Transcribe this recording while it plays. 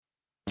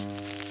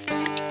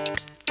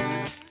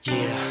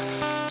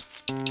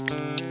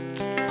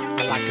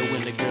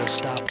a girl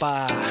stop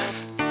by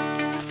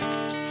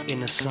in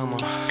the summer.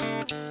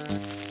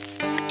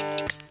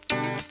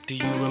 Do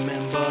you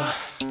remember?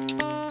 Do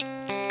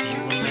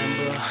you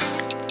remember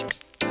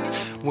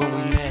when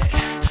we met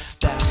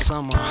that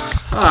summer?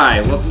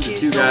 Hi, welcome to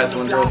Two Guys,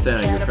 One Girl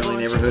Santa, your friendly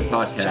neighborhood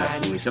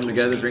podcast where we come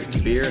together, drink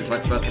some beer, and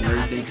talk about the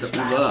nerdy things that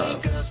we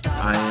love.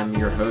 I am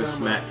your host,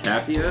 Matt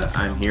Tapia.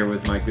 I'm here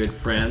with my good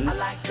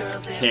friends.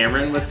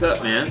 Cameron, what's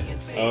up, man?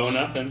 Oh,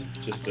 nothing.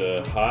 Just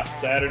a hot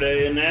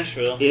Saturday in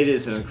Nashville. It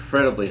is an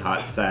incredibly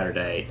hot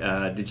Saturday.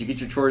 Did you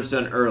get your chores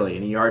done early?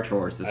 Any yard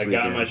chores this weekend?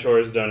 I got my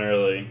chores done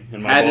early,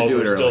 and my Had to balls do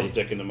it are still early.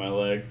 sticking to my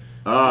leg.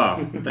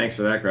 Oh, thanks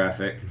for that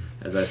graphic,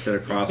 as I sit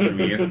across from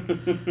you.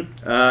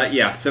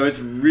 Yeah, so it's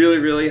really,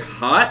 really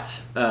hot.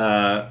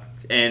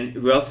 And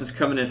who else is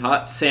coming in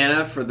hot?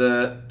 Santa for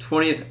the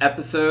 20th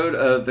episode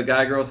of the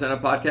Guy Girl Santa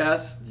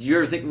podcast. Did you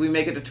ever think we'd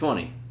make it to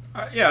 20?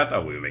 Yeah, I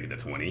thought we would make it to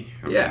 20.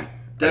 Yeah,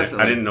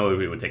 definitely. I didn't know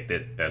it would take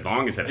that as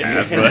long as it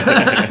has.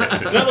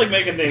 But It's not like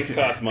making things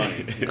cost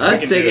money.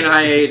 Us We can taking do it.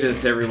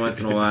 hiatus every once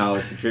in a while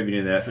is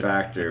contributing to that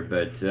factor.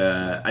 But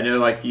I know,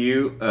 like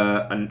you,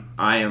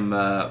 I am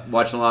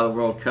watching a lot of the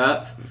World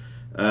Cup.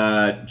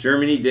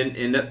 Germany didn't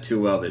end up too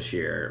well this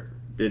year,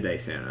 did they,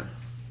 Santa?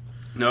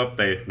 nope,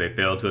 they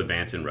failed to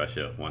advance in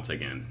Russia once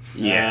again.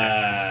 Yes.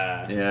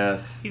 Ah.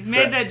 Yes. You've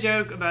made that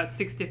joke about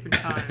 6 different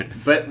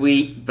times. But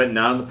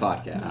not on the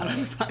podcast. Not on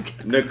the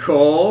podcast.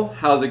 Nicole,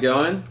 how's it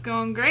going? It's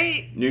going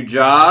great. New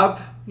job,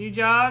 New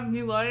job,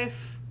 new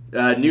life.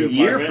 new New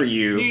year apartment. for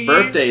you. New year.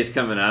 Birthday is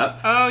coming up.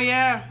 Oh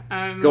yeah.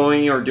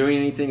 Going or doing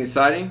anything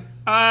exciting?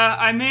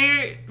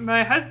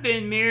 My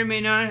husband may or may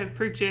not have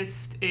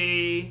purchased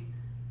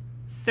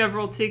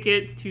several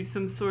tickets to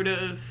some sort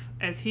of,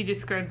 as he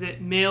describes it,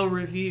 male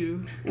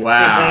review.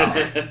 Wow.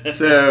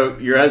 So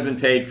your husband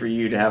paid for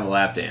you to have a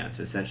lap dance,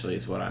 essentially,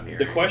 is what I'm hearing.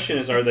 The question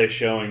is, are they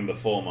showing the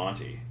full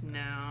Monty? No.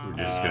 You're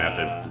just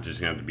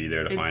gonna have to be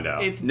there to find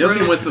out. It's Nobody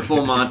bro- wants the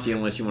full Monty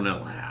unless you want to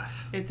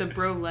laugh. It's a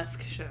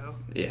burlesque show.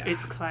 Yeah.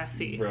 It's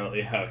classy. Bro,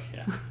 yeah.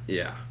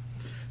 Yeah.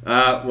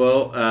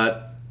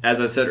 As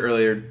I said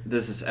earlier,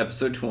 this is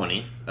episode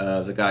 20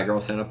 of the Guy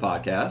Girl Santa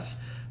podcast.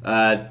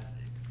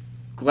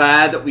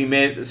 Glad that we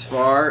made it this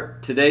far.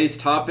 Today's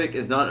topic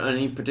is not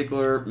any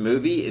particular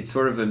movie. It's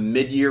sort of a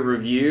mid-year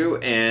review.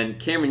 And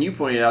Cameron, you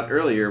pointed out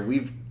earlier,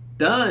 we've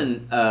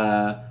done...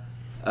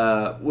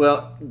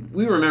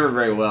 we remember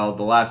very well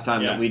the last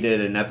time Yeah. that we did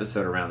an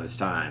episode around this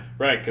time.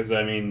 Right, because,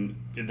 I mean,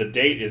 the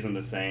date isn't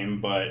the same,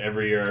 but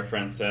every year our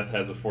friend Seth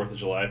has a 4th of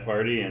July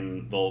party,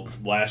 and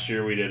last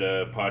year we did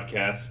a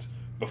podcast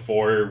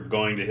before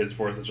going to his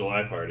 4th of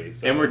July party.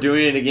 So And we're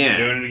doing it again.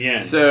 We're doing it again.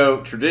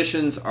 So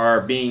traditions are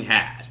being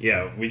had.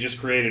 yeah, we just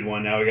created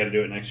one. Now we got to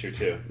do it next year,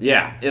 too.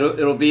 Yeah,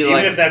 it'll be Even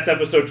like... if that's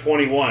episode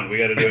 21, we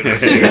got to do it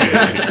next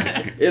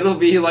year, too. It'll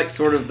be like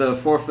sort of the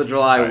 4th of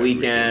July Right,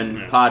 weekend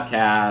yeah.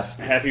 podcast.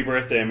 Happy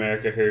birthday,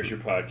 America. Here's your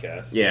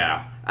podcast.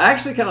 Yeah. I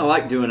actually kind of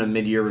like doing a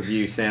mid-year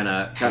review,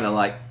 Santa, kind of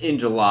like in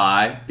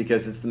July,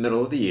 because it's the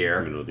middle of the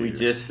year. Middle of the We year.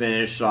 just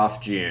finished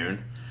off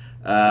June.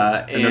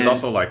 and there's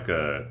also like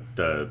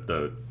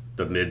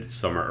the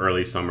midsummer,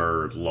 early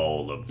summer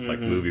lull of like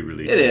movie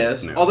releases. It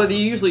is. now. Although they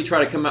usually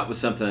try to come up with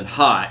something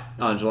hot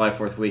on July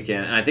 4th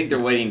weekend, and I think they're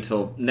waiting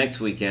until next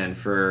weekend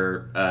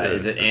for,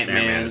 is it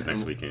Ant-Man? is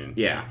next weekend.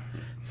 Yeah.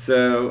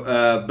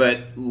 So,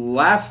 but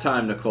last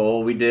time,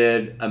 Nicole, we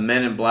did a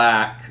Men in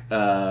Black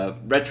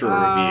retro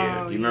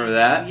review. Do you remember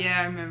that?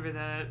 Yeah, I remember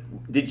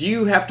that. Did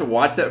you have to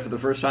watch that for the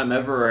first time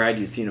ever, or had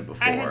you seen it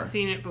before? I had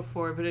seen it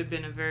before, but it had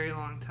been a very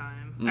long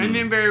time. Mm. I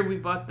remember we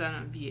bought that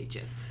on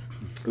VHS.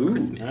 Ooh,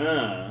 Christmas.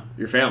 Ah.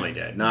 your family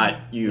did, not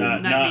you.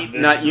 Not, Not not, me.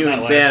 this, Not you not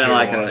and last Santa year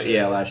like watch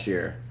it. last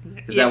year,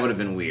 because Yeah. that would have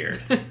been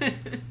weird.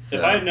 So.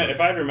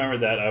 If I'd remembered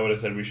that, I would have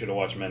said we should have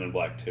watched Men in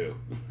Black 2.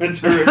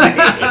 That's really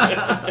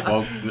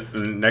Well,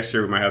 next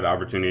year we might have the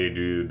opportunity to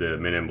do the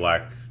Men in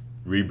Black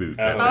reboot.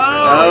 that we're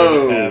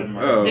Oh. doing. Have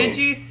mercy. Did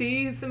you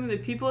see some of the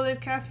people they've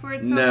cast for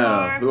it so No,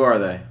 far? who are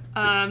they?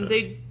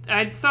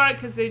 I saw it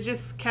because they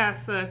just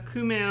cast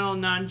Kumail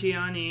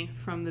Nanjiani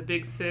from The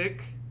Big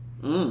Sick.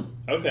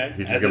 Okay.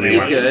 He's, As just an gonna be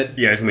He's like- good.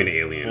 Yeah, he's gonna be an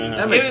alien.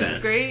 That makes it was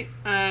sense. great.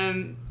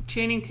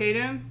 Channing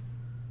Tatum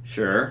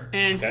Sure.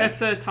 and Okay.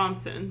 Tessa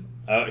Thompson.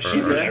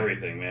 She's in Okay.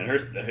 everything, man.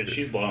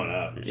 She's blowing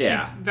up.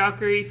 Yeah. She's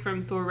Valkyrie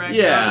from Thor Ragnarok.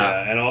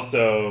 Yeah. And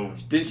also,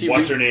 Didn't she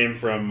what's re- her name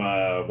from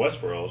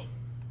Westworld?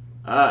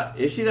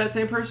 Is she that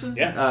same person?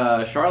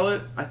 Yeah.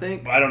 Charlotte, I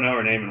think. I don't know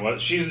her name. And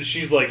what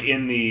she's like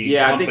in the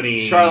Yeah, I think company.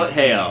 Charlotte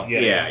Hale.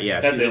 Yeah,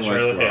 That's she's it. in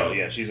Charlotte Westworld. Hale.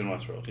 Yeah, she's in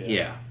Westworld.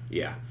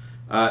 Yeah.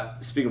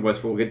 Speaking of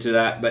Westworld, we'll get to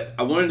that. But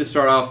I wanted to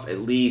start off at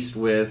least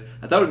with,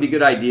 I thought it would be a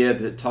good idea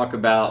to talk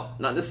about,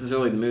 not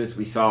necessarily the movies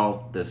we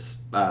saw this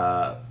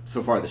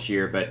so far this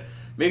year, but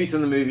maybe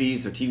some of the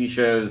movies or TV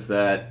shows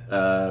that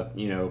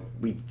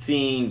we'd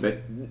seen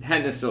but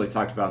hadn't necessarily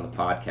talked about on the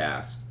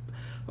podcast.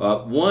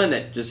 One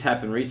that just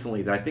happened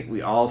recently that I think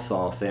we all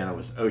saw, Santa,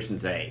 was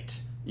Ocean's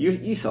 8.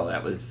 You saw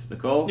that with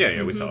Nicole?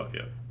 Yeah, we saw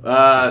it.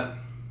 Yeah.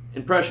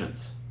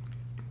 Impressions?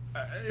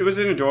 It was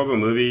an enjoyable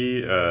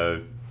movie.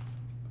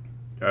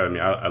 I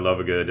mean, I love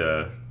a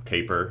good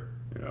caper.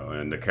 You know,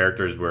 and the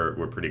characters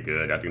were pretty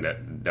good. I think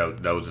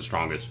that was the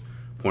strongest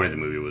point of the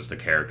movie was the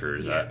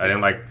characters. Yeah. I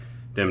didn't like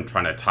them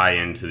trying to tie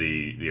into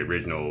the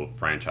original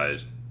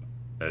franchise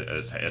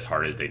as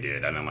hard as they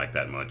did. I didn't like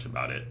that much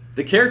about it.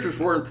 The characters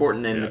were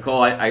important, and Yeah.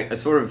 Nicole, I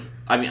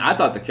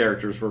thought the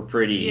characters were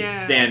pretty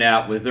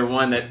standout. Was there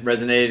one that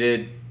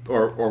resonated,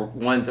 or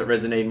ones that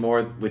resonated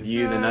more with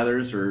you than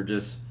others, or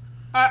just?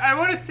 I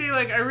want to say,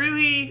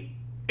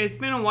 it's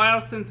been a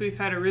while since we've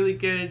had a really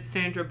good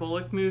Sandra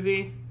Bullock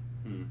movie.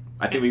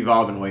 I think we've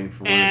all been waiting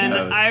for one And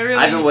of those.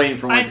 I've been waiting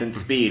for one since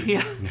Speed.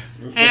 Yeah,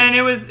 and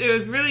it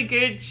was really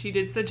good. She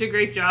did such a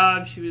great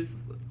job. She was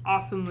an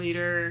awesome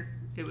leader.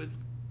 It was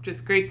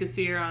just great to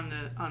see her on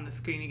the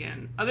screen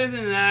again. Other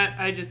than that,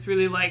 I just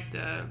really liked.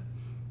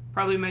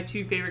 Probably my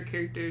two favorite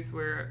characters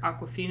were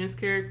Awkwafina's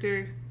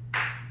character.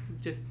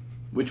 Just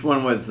Which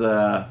one was?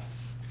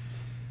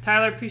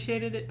 Tyler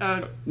appreciated it.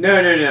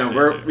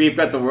 No. We've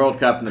got the World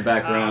Cup in the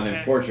background, okay.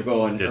 and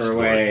Portugal and Just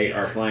Uruguay scored,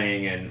 are yes.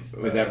 playing. And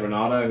was that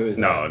Ronaldo? Who is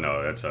that?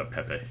 No, that's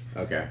Pepe.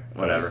 Okay,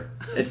 whatever.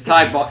 It's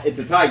tie. It's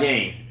a tie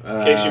game.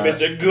 In case you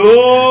missed a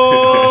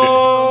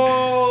goal.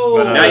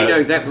 But, Now you know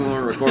exactly when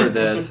we recorded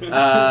this.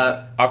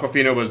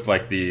 Awkwafina was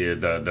like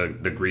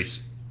the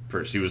Greece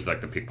person. She was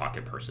like the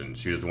pickpocket person.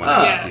 She was the one.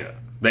 Oh.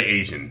 The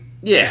Asian.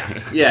 Yeah.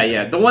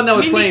 The one that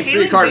was playing Mindy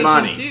three-card Kaling's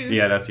money. Asian, too.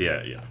 Yeah, that's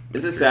yeah.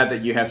 Is it sad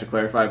that you have to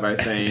clarify by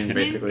saying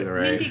basically the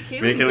race?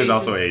 Mindy Kaling's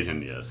also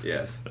Asian. Yes.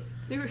 Yes.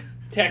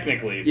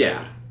 Technically,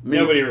 Yeah.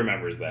 nobody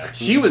remembers that.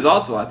 She was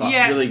also, I thought,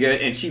 Yeah. really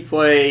good, and she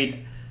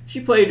played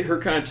her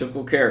kind of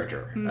typical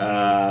character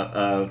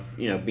of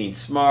being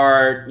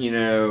smart.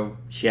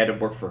 She had to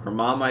work for her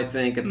mom, I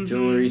think, at the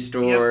jewelry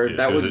store. Yeah,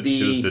 That she was would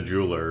she was be the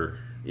jeweler.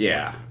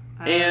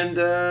 and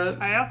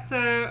I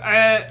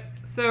also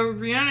so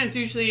Rihanna's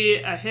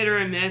usually a hit or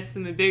a miss.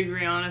 I'm a big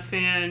Rihanna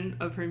fan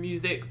of her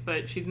music,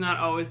 but she's not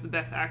always the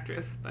best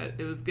actress. But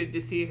it was good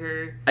to see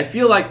her. I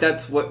feel like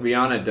that's what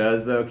Rihanna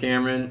does, though,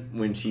 Cameron,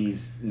 when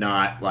she's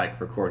not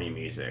like recording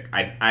music.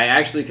 I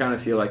actually kind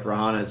of feel like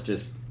Rihanna's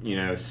just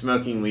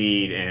smoking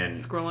weed and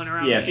Scrolling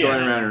around. Yeah, scrolling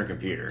Yeah. around her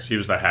computer. She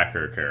was the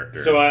hacker character.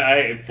 So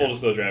I full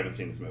disclosure, I haven't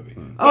seen this movie.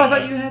 Oh, I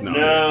thought you had. No. seen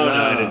it.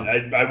 No, I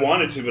didn't. I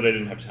wanted to, but I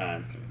didn't have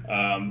time.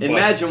 But-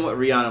 Imagine what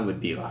Rihanna would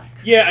be like.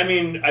 Yeah, I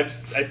mean, I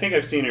think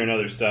I've seen her in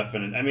other stuff,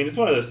 and I mean, it's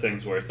one of those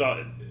things where it's all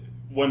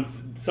when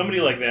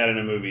somebody like that in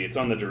a movie, it's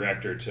on the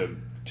director to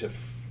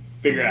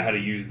figure out how to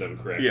use them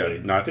correctly. Yeah,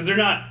 not- because they're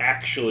not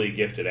actually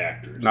gifted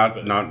actors. Not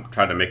but-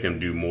 try to make them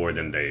do more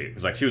than they.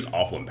 It's like she was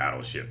awful in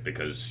Battleship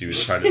because she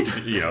was trying to,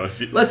 Let's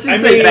just I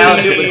say mean-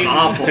 Battleship was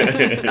awful.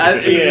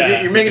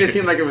 Yeah. You're making it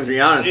seem like it was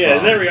Rihanna's Yeah,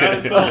 is fault. that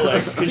Rihanna's fault?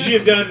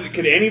 Like,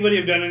 could anybody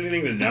have done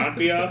anything to not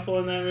be awful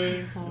in that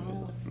movie?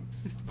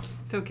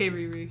 It's okay,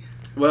 Riri.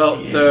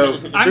 Well, so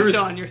I'm there was,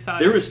 still on your side.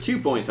 There was 2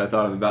 points I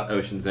thought of about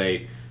Ocean's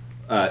 8.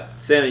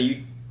 Santa,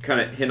 you kind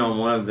of hit on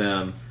one of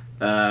them.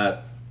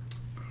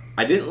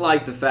 I didn't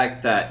like the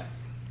fact that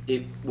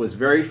it was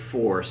very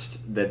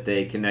forced that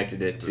they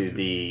connected it to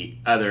the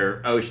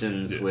other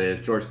Oceans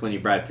with George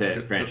Clooney, Brad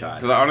Pitt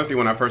franchise. Because honestly,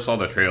 when I first saw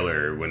the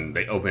trailer, when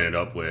they open it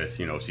up with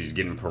she's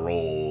getting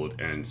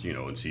paroled and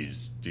and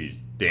she's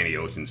Danny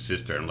Ocean's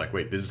sister, I'm like,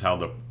 wait, this is how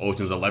the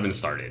Ocean's 11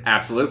 started.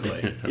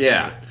 Absolutely,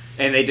 yeah.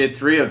 And they did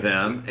 3 of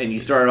them, and you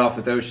started off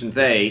with Ocean's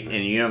 8,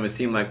 and you almost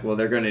seemed like, well,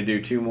 they're going to do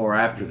 2 more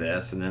after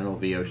this, and then it'll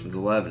be Ocean's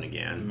 11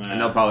 again, Nah.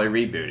 and they'll probably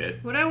reboot it.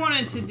 What I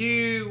wanted to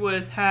do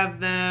was have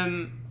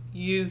them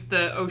use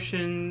the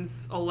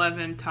Ocean's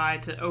 11 tie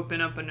to open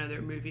up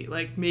another movie.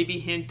 Like, maybe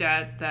hint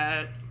at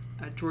that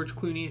George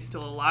Clooney is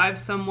still alive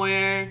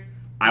somewhere.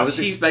 I was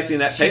expecting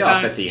that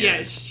payoff at the end.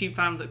 Yeah, she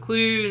finds a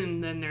clue,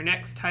 and then their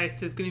next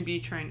heist is going to be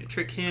trying to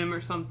trick him or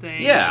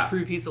something Yeah. to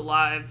prove he's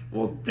alive.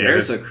 Well,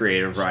 there's a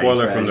creative writing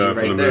Spoiler from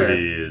strategy the right there.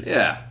 movie is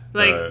Yeah,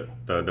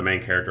 the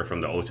main character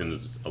from the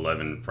Ocean's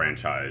 11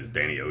 franchise,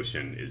 Danny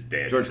Ocean, is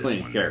dead. George in this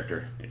Clooney's one.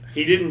 character.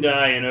 He didn't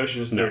die in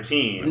Ocean's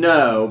 13.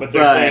 No, but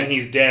they're saying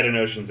he's dead in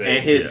Ocean's 8.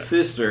 and his Yeah.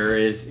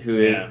 sister who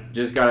Yeah.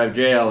 just got out of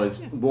jail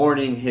is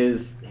mourning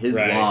his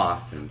Right.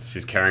 loss. And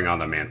she's carrying on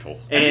the mantle.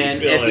 I just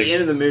And feel at like- the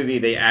end of the movie,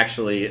 they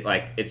actually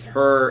it's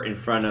her in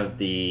front of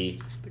the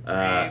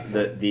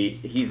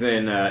he's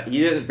in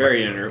he isn't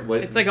buried in her.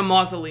 What, It's like a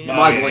mausoleum.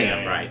 mausoleum,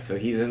 yeah. right? So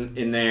he's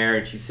in there,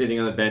 and she's sitting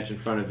on the bench in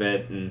front of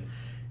it, and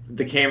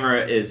the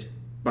camera is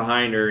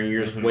behind her, and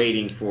you're just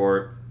waiting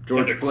for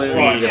George And the Clooney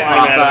cross to climb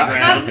pop out of up. the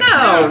ground. No,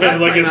 not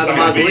Like climbing a out the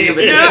zombie. mausoleum,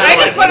 but Yeah. No, just I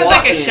just wanted like a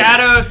walking.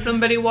 shadow of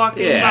somebody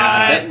walking Yeah,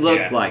 by. that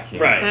looked Yeah. like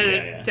him. Right. And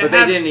Yeah. to But they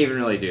have- didn't even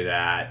really do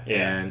that.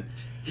 Yeah. And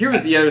here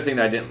was the other thing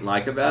that I didn't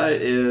like about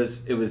it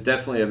is it was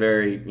definitely a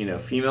very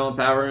female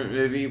empowerment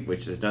movie,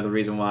 which is another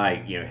reason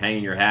why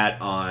hanging your hat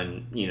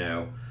on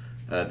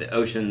the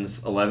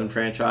Ocean's 11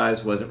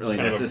 franchise wasn't really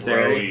kind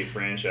necessary. of a bro-y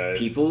franchise.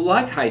 People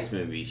like heist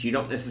movies. You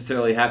don't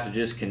necessarily have to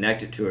just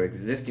connect it to an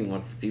existing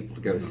one for people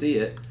to go to see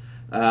it.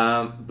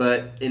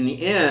 But in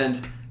the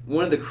end,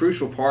 one of the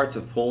crucial parts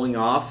of pulling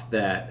off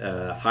that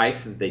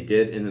heist that they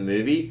did in the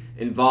movie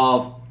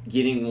involved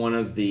getting one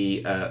of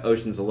the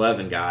Ocean's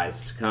 11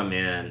 guys to come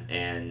in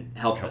and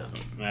help them.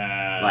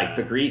 Like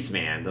the grease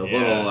man, the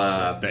little...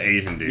 the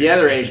Asian dude. The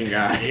other Asian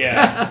guy.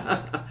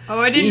 Yeah. Oh,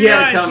 I didn't He had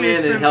to realize come he was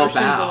in and from help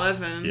Ocean's out.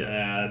 11.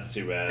 Yeah, that's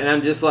too bad. And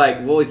I'm just like,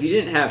 well, if you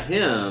didn't have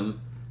him,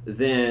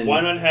 then...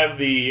 Why not have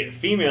the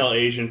female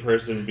Asian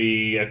person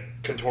be a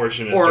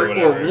contortionist or or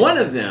whatever? one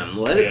of them.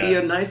 Let it be Yeah.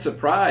 a nice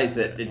surprise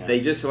that they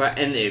just...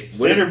 And it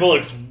Sandra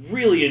Bullock's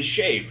really in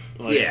shape.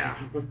 Like, Yeah.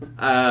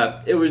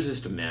 It was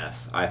just a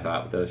mess, I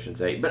thought, with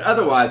Ocean's 8. But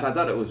otherwise, I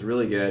thought it was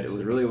really good. It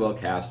was really well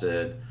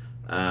casted.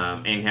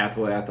 Anne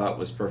Hathaway, I thought,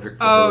 was perfect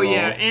for her Oh, role.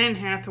 yeah. Anne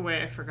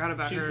Hathaway. I forgot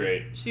about She's her.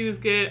 great. She was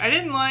good. I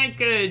didn't like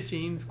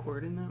James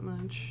Corden that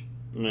much.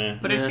 Meh.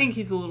 But Yeah. I think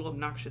he's a little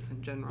obnoxious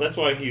in general. That's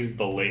why he's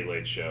the Late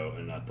Late Show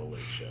and not the Late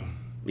Show.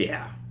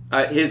 Yeah.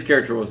 His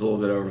character was a little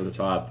bit over the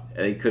top.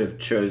 They could have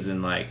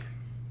chosen, like,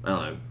 I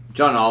don't know,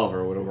 John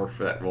Oliver would have worked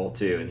for that role,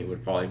 too, and he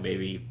would probably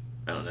maybe,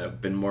 I don't know,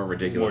 been more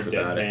ridiculous More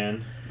about it.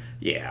 deadpan.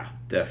 Yeah,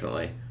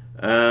 definitely.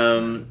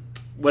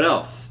 What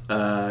else?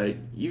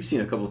 You've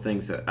seen a couple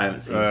things that I haven't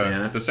seen,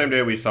 Santa. The same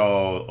day we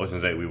saw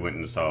Ocean's 8, we went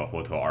and saw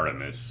Hotel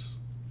Artemis.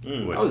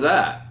 Which, How was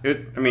that?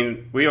 I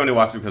mean, we only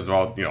watched it because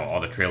all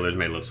the trailers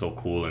made it look so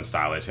cool and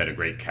stylish. Had a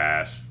great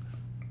cast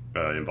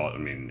involved. I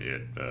mean,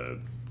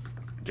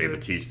 Jay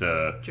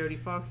Bautista, Jodie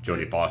Foster.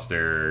 Jodie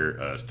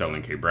Foster,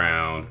 Sterling K.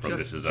 Brown from Jeff-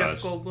 This Is Jeff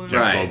Us. Goldblum. Jeff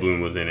Right.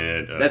 Goldblum was in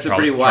it. That's a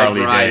pretty wide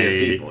Charlie variety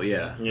Day, of people,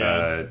 yeah.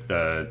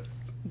 Yeah.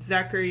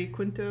 Zachary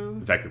Quinto.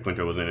 Zachary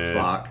Quinto was in it.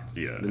 Spock.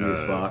 Yeah, The new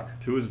Spock.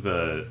 Who was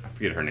I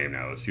forget her name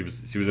now. She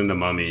was in The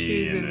Mummy.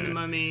 She's and, in The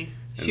Mummy.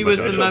 and She bunch was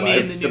of the other mummy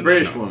in stuff. the The new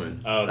British Mummy.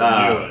 woman. Oh,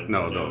 the new one.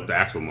 No, the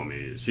actual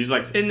Mummy. She's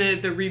like In the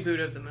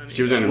reboot of the Mummy.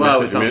 she was in a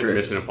Well, with Tom Cruise.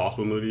 Mission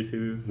Impossible movie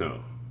too.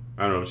 No,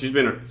 I don't know.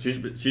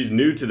 She's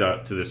new to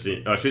the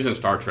scene. She's in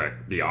Star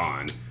Trek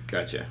Beyond.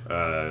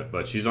 Gotcha.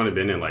 But she's only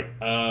been in like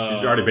Oh.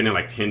 she's already been in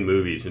like 10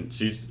 movies, and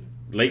she's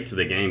late to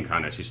the game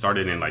kind of. She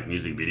started in like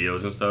music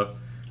videos and stuff.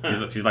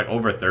 She's like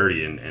over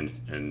 30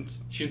 and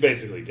She's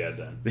basically dead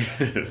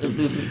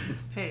then.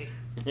 Hey.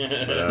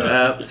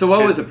 So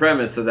what was the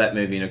premise of that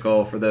movie,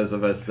 Nicole, for those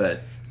of us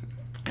that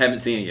haven't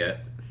seen it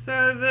yet?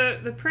 So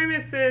the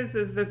premise is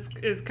this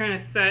is kind of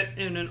set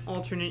in an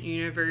alternate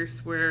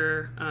universe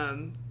where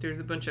there's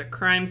a bunch of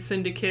crime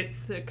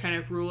syndicates that kind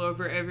of rule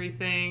over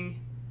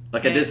everything.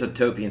 Like a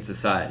dystopian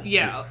society.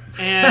 Yeah,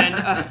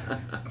 and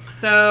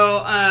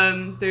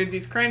so there's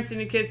these crime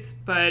syndicates,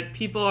 but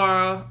people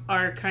are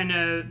kind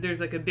of there's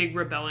like a big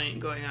rebellion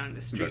going on in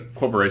the streets.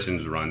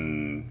 corporations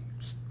run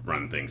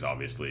things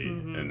obviously,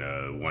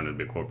 and one of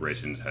the big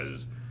corporations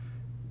has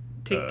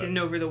Taking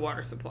over the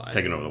water supply.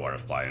 taken over the water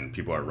supply, and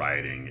people are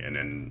rioting. And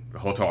then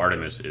Hotel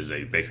Artemis is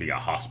basically a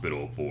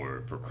hospital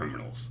for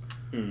criminals.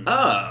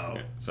 Oh.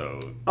 So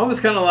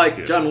Almost kind of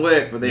like John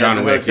Wick, where they have John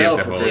the Wick, hotel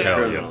the for hotel. Yeah.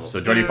 criminals. So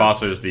Jodie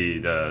Foster's the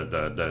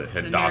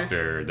head The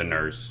doctor, nurse. the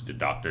nurse, the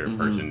doctor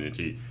person, and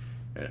she.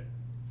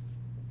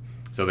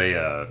 So they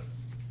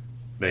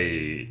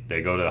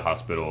go to the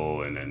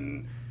hospital, and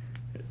then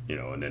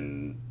and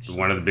then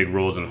one of the big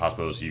rules in the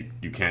hospital is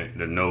you can't.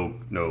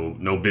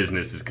 No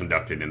business is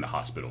conducted in the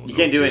hospital. You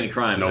can't do any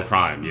crime. No but-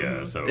 crime.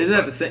 Yeah. So Isn't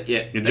that the same?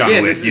 Yeah. John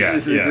Again, Wick, this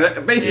is yeah.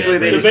 basically Yeah.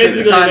 they So just took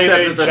basically, the they concept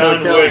made of the John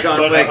hotel, Wick, John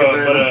but Wick, a- and put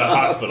it but in a a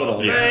hospital,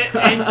 hospital. yeah.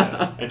 But-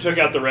 and And took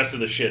out the rest of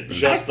the shit.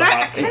 Just the thought-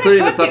 hospital.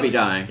 Including the I thought puppy they-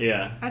 dying.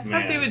 Yeah. I thought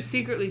man. they would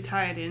secretly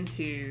tie it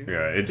into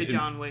to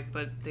John Wick,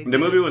 but they the didn't.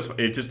 movie was.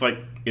 It just like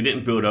it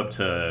didn't build up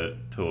to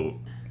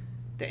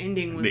The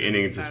ending was the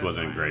ending just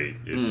wasn't great.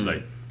 It's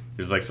like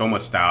there's like so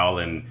much style,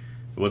 and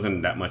it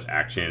wasn't that much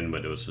action,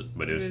 but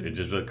it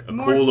just like a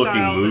More cool looking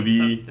style than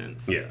movie.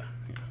 substance. Yeah.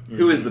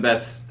 Who is the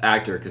best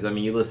actor? Because I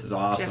mean, you listed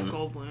awesome. Jeff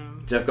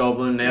Goldblum. Jeff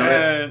Goldblum nailed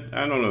it.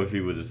 I don't know if he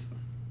was.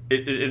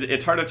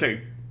 It's hard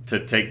to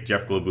take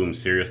Jeff Goldblum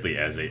seriously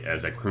as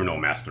a criminal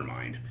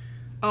mastermind.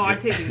 Oh, I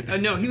take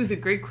it. No, he was a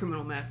great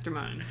criminal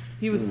mastermind.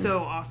 He was so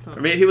awesome. I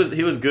mean, he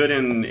was good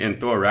in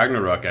Thor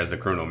Ragnarok as a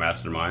criminal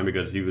mastermind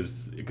because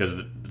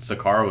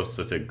Sakaar was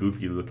such a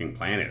goofy looking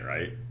planet,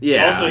 right?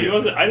 Yeah. Also, he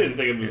wasn't. I didn't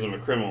think of him as a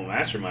criminal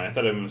mastermind. I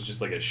thought of him as just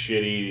like a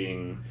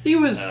shit-eating, He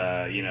was.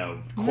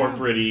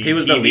 corporate-y. He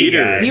was the TV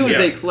leader. guy. He was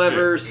Yeah. a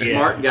clever, Yeah.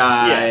 smart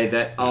guy Yeah.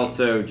 that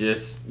also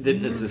just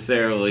didn't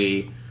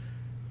necessarily.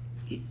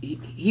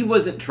 He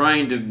wasn't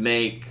trying to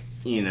make.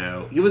 He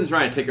wasn't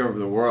trying to take over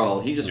the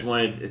world. He just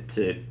wanted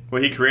to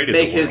Well, he created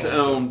make the his world.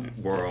 own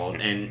world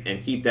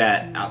and keep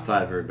that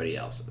outside of everybody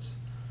else's.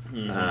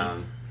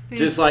 Same-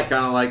 Just like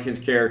kind of like his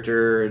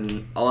character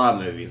in a lot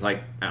of movies,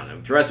 like I don't know,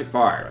 Jurassic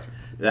Park.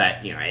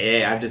 That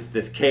hey, I've just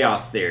this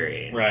chaos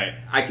theory. And Right.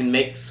 I can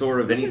make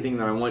sort of anything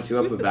that I want to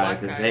up who's the about it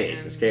black because guy hey,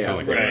 it's in- just chaos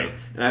Right. theory.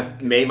 And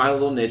I've made my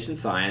little niche in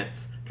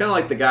science, kind of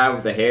like the guy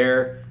with the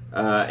hair in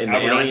the Albert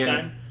Alien.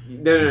 Einstein?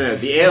 No,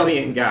 the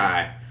Alien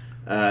guy,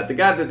 the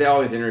guy that they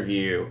always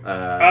interview. when they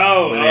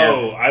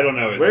have- I don't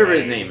know whatever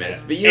his name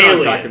is, but you know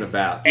what I'm talking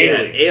about.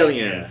 Yes,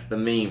 Aliens. aliens, the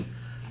meme.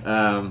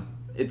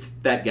 it's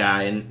that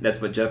guy, and that's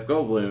what Jeff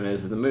Goldblum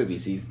is in the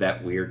movies. He's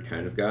that weird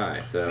kind of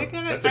guy. So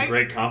That's a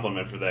great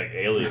compliment for that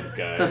Aliens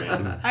guy,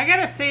 man. I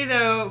gotta say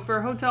though,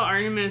 for Hotel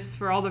Artemis,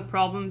 for all the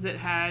problems it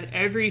had,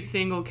 every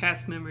single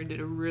cast member did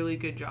a really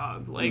good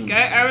job. Like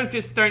I was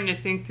just starting to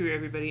think through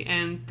everybody,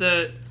 and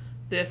the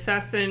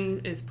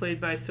assassin is played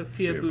by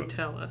Sophia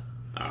Boutella.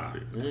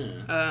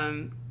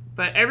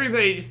 But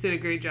everybody just did a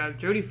great job.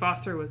 Jodie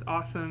Foster was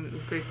awesome. It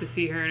was great to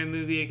see her in a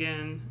movie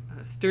again.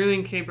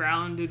 Sterling K.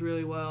 Brown did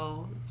really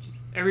well. It's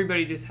just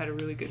everybody just had a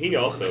really good. He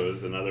also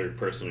is another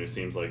person who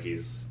seems like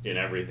he's in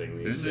everything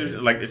these days.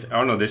 I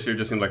don't know. This year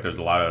just seems like there's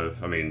a lot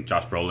of. I mean,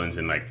 Josh Brolin's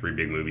in like 3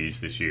 big movies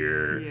this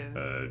year.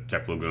 Yeah.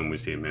 Jack Blugum, we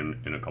see him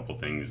in a couple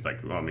things. Like,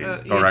 well, I mean,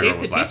 Dave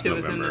was last Bautista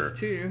was November. in this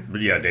too.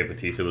 But yeah, Dave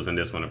Bautista was in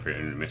this one. I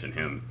didn't mention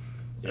him.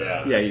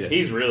 Yeah, Yeah, he did.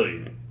 He's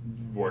really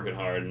working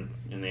hard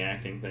in the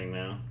acting thing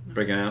now.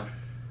 breaking out.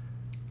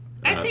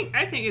 I think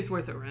it's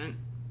worth a rent.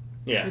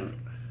 Yeah.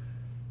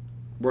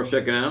 Worth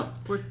checking out.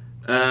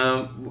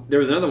 There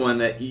was another one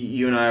that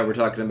you and I were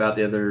talking about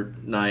the other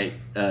night,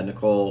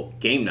 Nicole,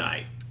 Game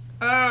Night.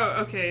 Oh,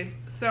 okay.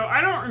 So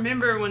I don't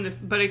remember when this,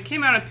 but it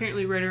came out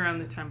apparently right around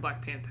the time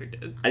Black Panther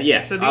did.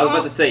 Yes, So I was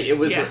about to say it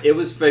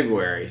was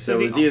February, so So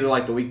it was either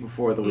like the week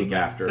before or the week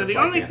after. So the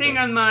Black only Panther. thing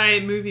on my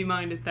movie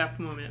mind at that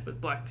moment was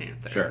Black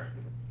Panther. Sure.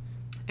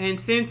 And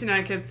Sint and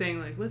I kept saying,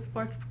 like, let's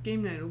watch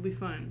Game Night. It'll be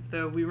fun.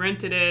 So we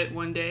rented it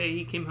one day.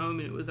 He came home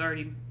and it was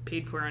already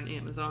paid for on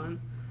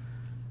Amazon.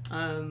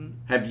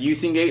 Have you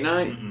seen Game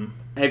Night? Mm-mm.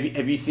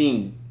 Have you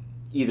seen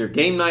either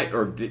Game Night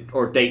or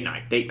Date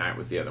Night? Date Night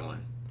was the other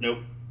one. Nope.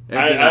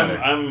 Haven't seen either.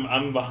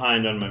 I'm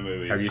behind on my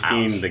movies. Have you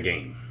Ouch. seen The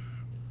Game?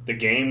 The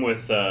Game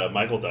with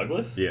Michael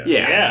Douglas? Yeah.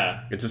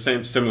 Yeah. It's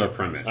the similar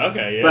premise.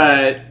 Okay, yeah.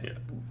 But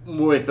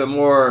with a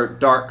more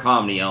dark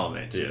comedy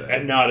element to Yeah. it.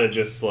 And not a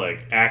just like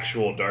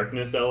actual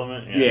darkness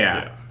element.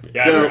 Yeah.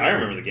 Yeah, So- I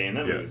remember The Game.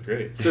 That movie was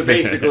great. So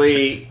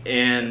basically,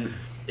 and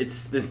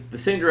it's the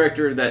same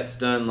director that's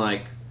done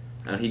like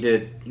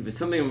he was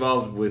something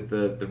involved with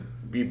the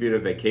reboot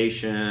of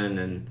Vacation,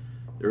 and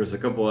there was a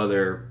couple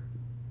other,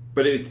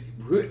 but it was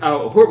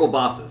Horrible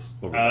Bosses.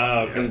 Okay.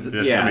 It was,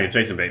 I mean,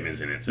 Jason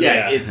Bateman's in it. So.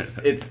 Yeah, Yeah. it's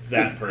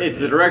that person. It's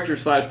the director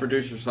 /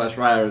 producer /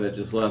 writer that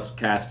just loves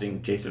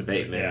casting Jason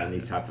Bateman Yeah. in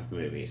these type of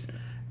movies,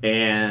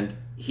 and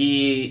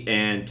he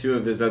and 2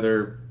 of his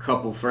other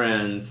couple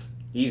friends,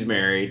 he's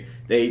married.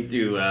 They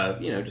do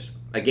just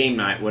a game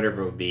night,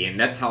 whatever it would be, and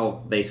that's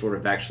how they sort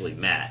of actually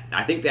met.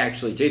 I think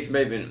Jason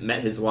Bateman met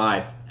his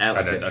wife at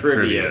like a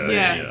trivia thing.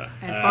 Yeah.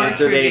 At bar And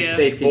so trivia.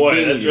 they've continued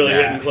Boy, that's really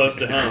that. hitting close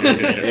to home.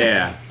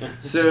 Yeah.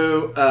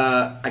 So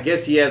I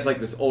guess he has like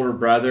this older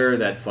brother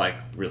that's like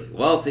really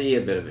wealthy,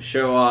 a bit of a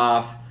show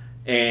off,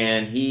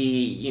 and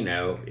he,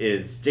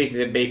 is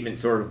Jason Bateman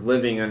sort of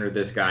living under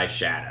this guy's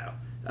shadow.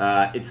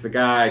 It's the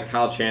guy,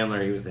 Kyle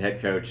Chandler. He was the head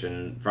coach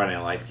in Friday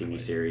Night Lights TV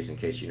series, in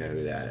case you know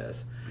who that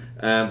is.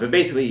 But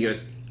basically, he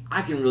goes,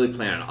 I can really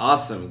plan an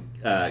awesome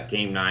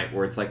game night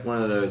where it's like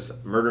one of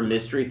those murder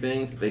mystery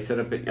things that they set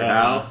up at your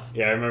house.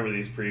 Yeah, I remember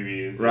these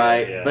previews.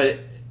 Right, Yeah. but it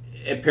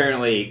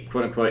apparently,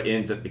 quote unquote,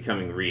 ends up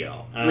becoming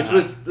real, which Uh-huh.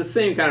 was the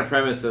same kind of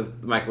premise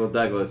of Michael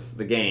Douglas,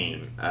 The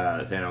Game,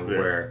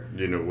 where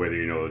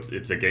whether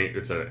it's a game,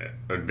 it's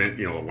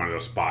one of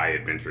those spy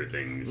adventure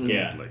things.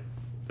 Yeah. Like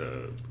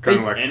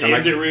And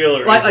is it real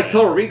or like isn't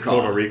Total Recall.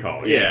 Total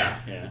Recall. Yeah.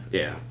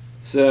 Yeah.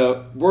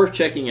 So worth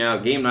checking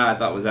out. Game Night I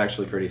thought was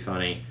actually pretty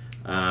funny.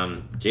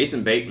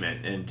 Jason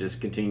Bateman and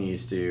just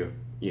continues to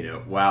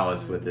wow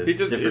us with this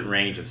different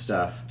range of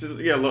stuff. Just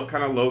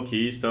kind of low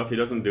key stuff. He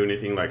doesn't do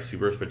anything like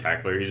super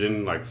spectacular. He's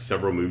in like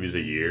several movies a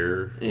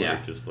year.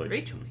 Yeah. Just like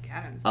Rachel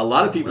McAdams. A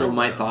lot of people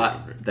might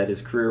thought that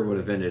his career would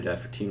have ended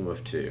after Teen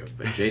Wolf 2,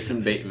 but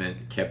Jason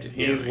Bateman kept it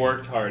He's going.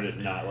 worked hard at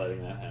not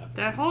letting that happen.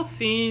 That whole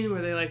scene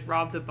where they like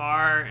rob the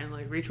bar and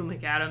like Rachel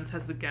McAdams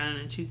has the gun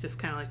and she's just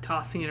kind of like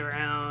tossing it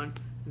around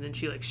and then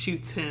she like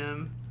shoots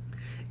him.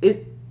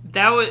 It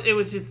It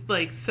was just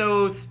like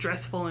so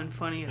stressful and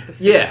funny at the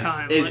same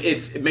time. Like,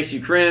 it makes you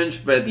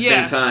cringe, but at the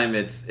Yeah. same time,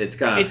 it's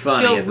kind of it's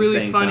funny still at the really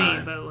same funny,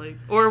 time. but like,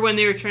 or when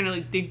they were trying to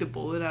like dig the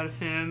bullet out of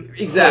him,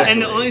 Exactly.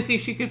 and the only thing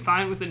she could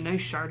find was a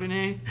nice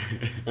Chardonnay.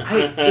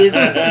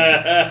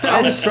 I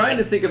was trying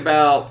to think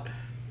about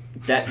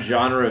that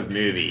genre of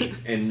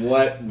movies and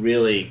what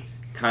really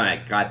kind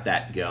of got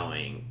that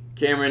going.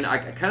 Cameron, I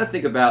kind of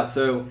think about,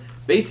 so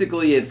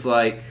basically it's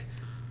like,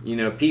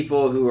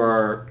 people who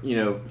are,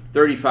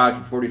 35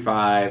 to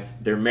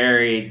 45, they're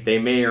married, they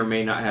may or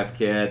may not have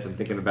kids. I'm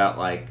thinking about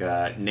like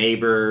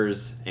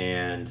Neighbors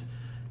and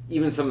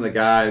even some of the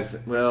guys,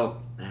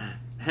 well,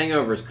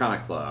 Hangover's kind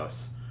of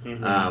close.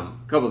 Mm-hmm. A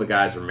couple of the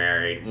guys were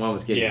married, one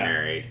was getting Yeah.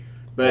 married.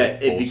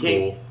 But it Old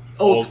became... School.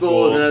 Old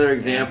School is School. another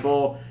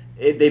example.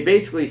 They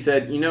basically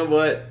said, you know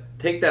what?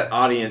 Take that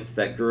audience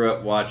that grew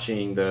up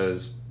watching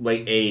those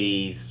late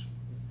 80s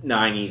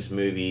 '90s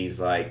movies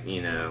like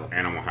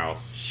Animal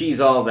House. She's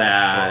All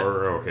That.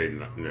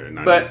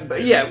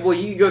 But yeah, well,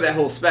 you go that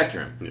whole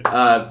spectrum.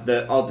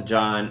 Yeah. All the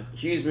John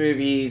Hughes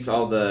movies,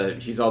 all the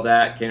She's All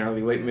That, Can't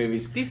Hardly Wait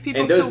movies. These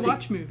people And those still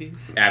watch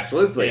movies.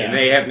 Absolutely, Yeah. and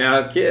they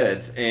now have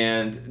kids,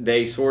 and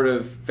they sort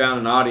of found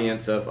an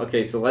audience of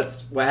okay, so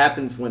what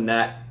happens when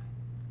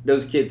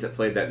those kids that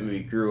played that movie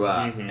grew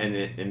up Mhm. and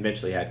then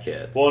eventually had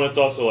kids. Well, and it's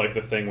also like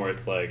the thing where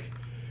it's like,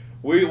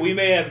 we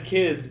may have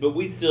kids, but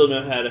we still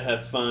know how to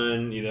have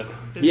fun, Is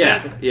Yeah,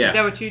 that, yeah. Is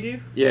that what you do?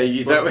 Yeah,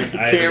 is that what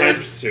I Cameron?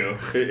 attempt to.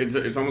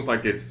 It's almost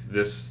like it's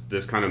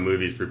this kind of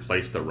movies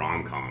replaced the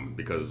rom-com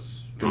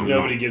because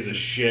Nobody gives a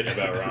shit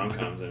about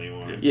rom-coms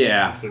anymore.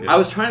 Yeah, It's a- I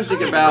was trying to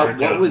think it's a about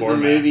burnt what out was the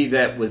format. movie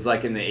that was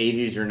like in the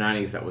 80s or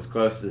 90s that was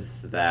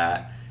closest to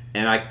that,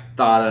 and I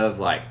thought of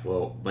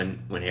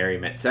when Harry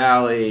Met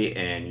Sally,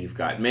 and You've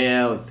Got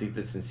Mail, and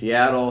Sleepless in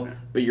Seattle.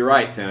 But you're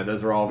right, Santa;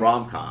 those are all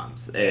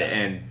rom-coms,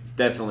 and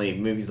definitely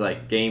movies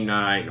like Game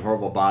Night and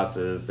Horrible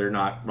Bosses. They're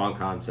not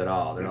rom-coms at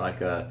all. They're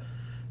like a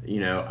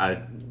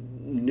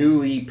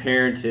newly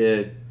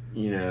parented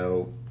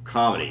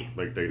comedy.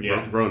 Like they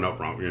Yeah. grown up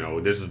wrong.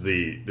 This is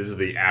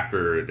the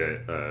after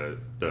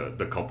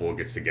the couple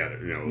gets together.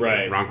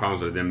 Right.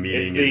 Rom-coms are them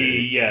meeting.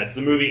 It's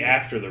the movie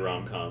after the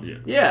rom-com. Yeah.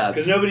 Yeah,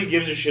 Because nobody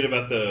gives a shit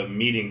about the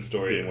meeting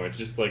story anymore. It's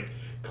just like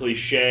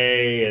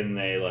cliche, and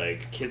they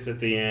like kiss at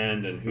the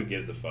end, and who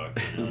gives a fuck?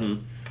 Mhm.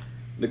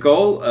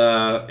 Nicole,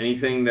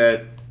 anything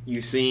that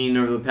you've seen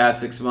over the past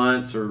 6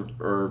 months,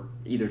 or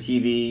either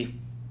TV,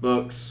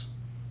 books,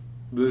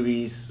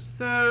 movies?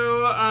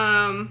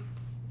 So,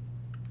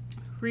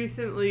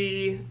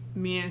 recently,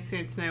 me and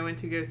Santa and I went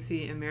to go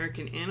see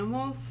American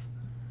Animals,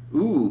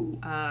 Ooh,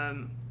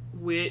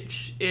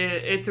 which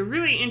it's a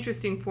really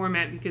interesting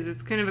format because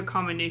it's kind of a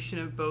combination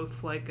of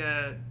both like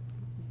a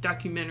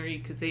documentary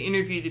because they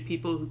interview the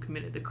people who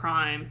committed the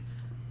crime,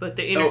 but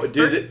they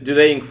do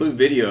they include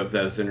video of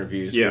those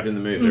interviews Yeah. within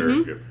the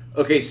movie? Yeah.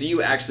 Okay, so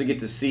you actually get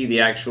to see the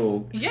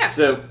actual. Yeah.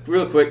 So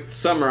real quick,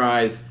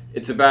 summarize.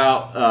 It's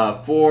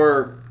about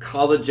 4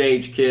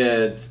 college-age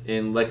kids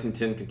in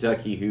Lexington,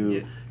 Kentucky,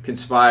 who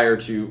conspire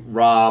to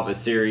rob a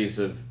series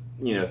of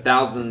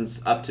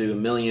thousands up to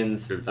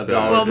millions of dollars.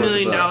 $12 worth of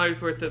million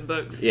books. worth of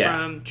books Yeah.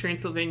 from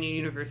Transylvania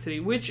University,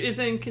 which is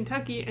in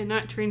Kentucky and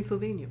not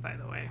Transylvania, by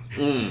the way.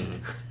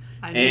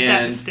 I made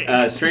that mistake.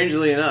 And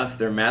strangely enough,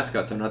 their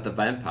mascots are not the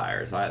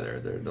vampires either.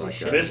 They're like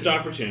Missed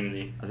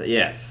opportunity.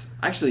 yes.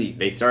 Actually,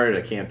 they started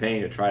a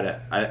campaign to try to.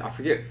 I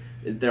forget.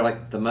 They're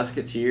like the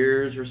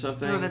Musketeers or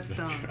something. Oh, that's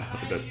dumb.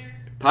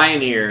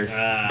 Pioneers.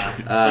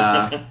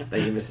 Ah.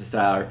 Thank you, Mrs.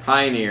 Tyler.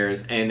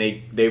 Pioneers, and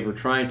they were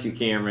trying to,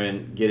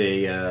 Cameron, get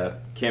a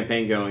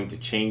campaign going to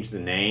change the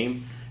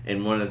name,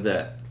 and one of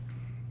the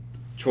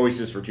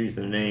choices for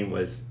choosing the name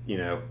was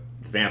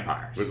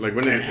vampires. But like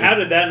when And how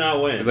did that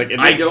not win? it's like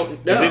I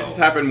don't know. If this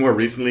happened more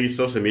recently,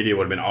 social media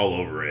would have been all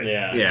over it.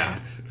 yeah. Yeah,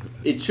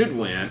 it should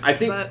win. I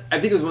think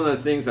it was one of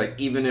those things like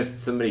even if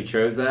somebody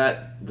chose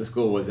that, the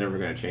school was never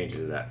going to change it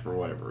to that for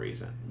whatever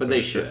reason. But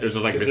they should. There's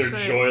just like Because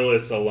this. they're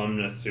joyless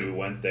alumnus who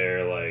went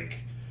there,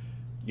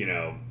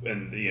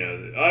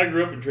 I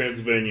grew up in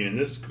Transylvania, and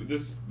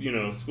this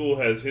school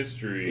has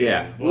history.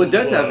 Yeah, and blah, well, it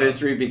does blah, have blah.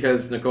 history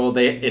because Nicole,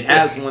 it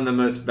has one of the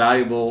most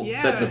valuable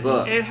sets of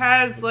books. It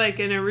has like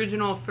an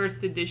original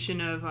first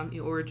edition of On the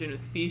Origin of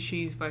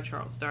Species by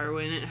Charles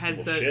Darwin. It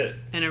has Well, shit.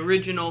 an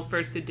original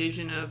first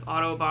edition of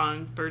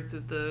Audubon's Birds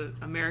of the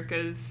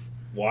Americas.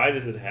 Why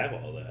does it have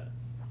all that?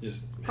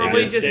 Just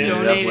Probably just just stands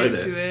up donated with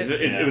to it.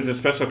 it. It was a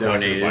special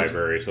collections Donated.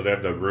 library, so they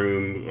have the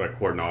room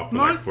cordoned off.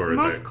 for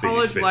Most the college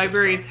expensive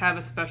libraries stuff. have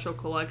a special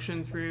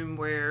collections room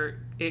where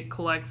it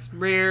collects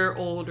rare,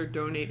 old, or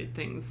donated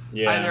things,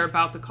 Yeah. either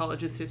about the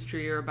college's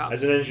history or about.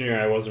 As an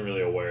engineer, I wasn't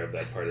really aware of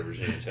that part of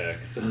Virginia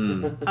Tech.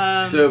 So.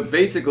 So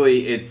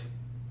basically, it's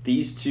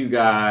these two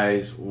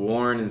guys,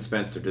 Warren and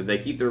Spencer. Did they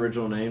keep their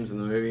original names in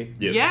the movie?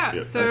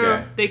 Yeah, so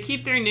Okay. they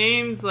keep their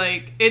names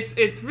like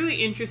it's really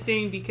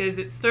interesting because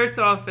it starts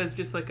off as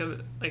just like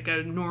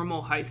a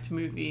normal heist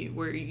movie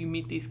where you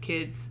meet these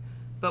kids,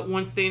 but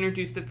once they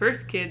introduce the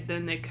first kid,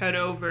 then they cut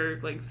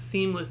over like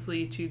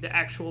seamlessly to the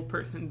actual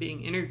person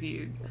being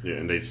interviewed. Yeah,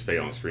 and they stay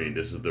on screen.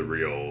 This is the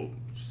real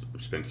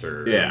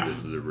Spencer. Yeah. This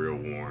is the real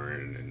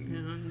Warren.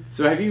 And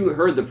So have you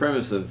heard the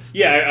premise of?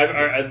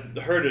 Yeah,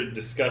 I've heard it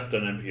discussed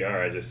on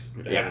NPR. I just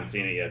Yeah. haven't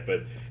seen it yet.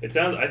 But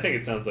I think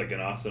it sounds like an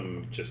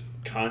awesome just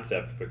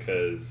concept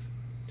because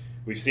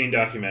we've seen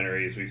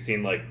documentaries, we've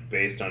seen like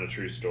based on a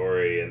true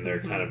story, and they're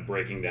kind of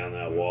breaking down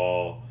that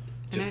wall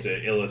just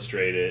to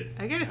illustrate it.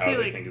 I gotta how say,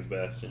 they like, think is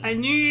best. I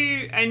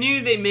knew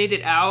they made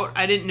it out.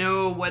 I didn't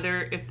know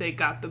whether if they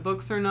got the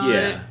books or not.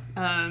 Yeah.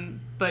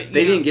 But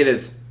They didn't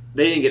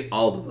get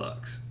all the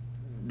books.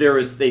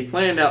 They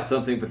planned out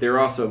something, but they were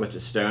also a bunch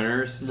of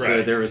stoners. So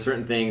Right. there were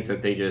certain things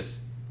that they just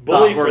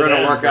Bully thought were for going to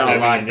them work for out a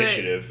having lot,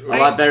 initiative. a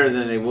lot better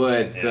than they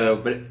would. So, Yeah.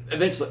 but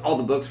eventually, all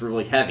the books were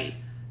really heavy,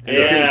 and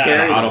they Yeah. couldn't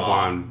carry them all.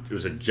 Audubon, it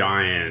was a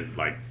giant,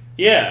 like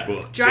Yeah.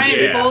 book. Giant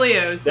Yeah.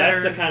 folios. That's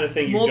that the are kind of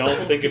thing you multiple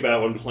don't think feet.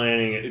 about when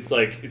planning. It's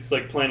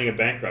like planning a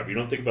bank robbery. You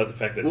don't think about the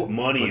fact that Well,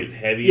 money is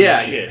heavy Yeah,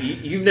 as shit.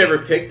 you've never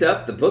picked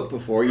up the book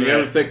before. You Right.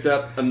 never picked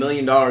up $1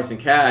 million in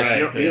cash. Right,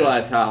 You don't yeah.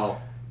 realize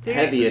how Dude.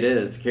 heavy it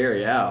is to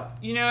carry out.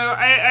 You know,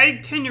 I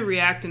tend to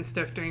react and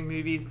stuff during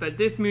movies, but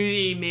this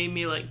movie made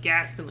me like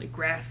gasp and like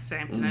grasp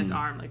Samton's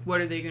arm. Like, what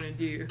are they gonna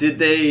do? Did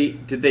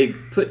they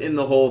put in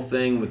the whole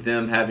thing with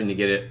them having to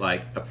get it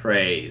like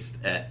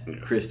appraised at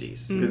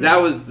Christie's? Because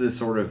that was the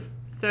sort of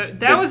So the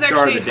that was start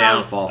of actually the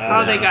downfall for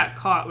how they them. got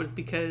caught was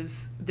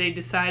because they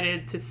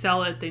decided to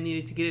sell it. They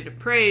needed to get it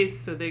appraised,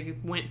 so they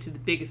went to the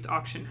biggest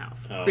auction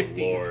house, Oh Christie's.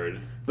 Lord.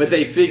 But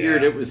they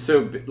figured Yeah. it was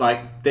so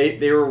like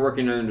they were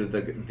working under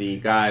the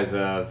guise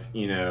of,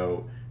 you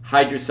know,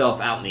 hide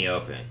yourself out in the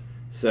open.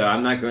 So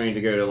I'm not going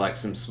to go to like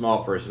some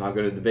small person. I'll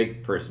go to the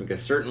big person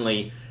because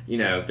certainly, you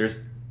know, there's,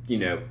 you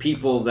know,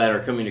 people that are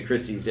coming to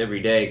Christie's every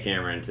day,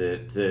 Cameron, to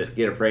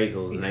get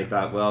appraisals, and they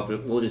thought, well,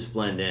 we'll just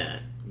blend in.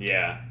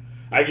 Yeah.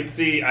 I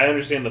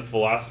understand the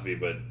philosophy,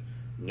 but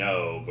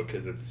no,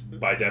 because it's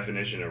by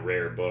definition a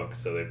rare book,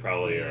 so they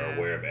probably are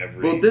aware of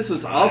every. Well, this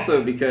was line.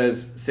 also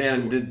because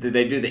Sam did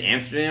they do the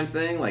Amsterdam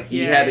thing? Like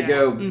he Yeah, had to yeah.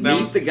 go Mhm.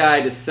 meet the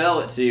guy to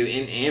sell it to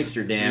in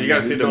Amsterdam. You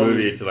gotta and see he the told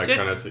movie me- to like Just-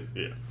 kind of see.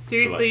 Yeah.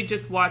 Seriously,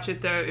 just watch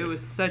it though. It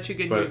was such a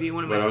good movie.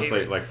 One of my I was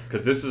favorites. like,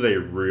 because this is a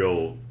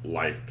real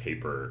life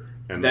caper,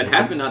 and that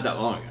happened not that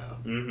long ago.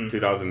 Mhm.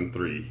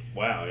 2003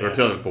 Wow. Yeah. or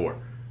 2004.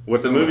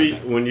 With the Something movie,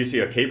 like that. when you see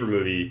a caper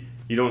movie,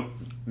 you don't.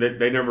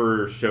 They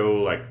never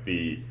show like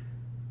the.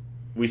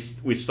 We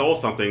stole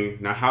something.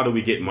 Now, how do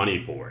we get money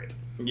for it?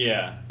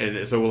 Yeah.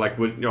 And so, like,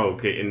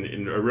 okay,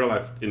 in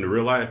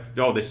real life,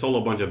 no, they stole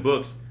a bunch of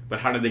books, but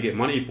how did they get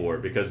money for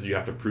it? Because you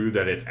have to prove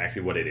that it's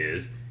actually what it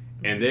is,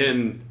 and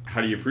then how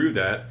do you prove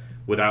that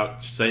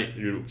without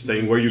saying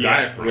where you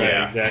got it from?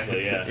 Yeah.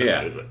 Exactly. Yeah.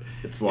 Yeah.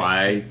 It's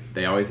why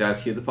they always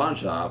ask you at the pawn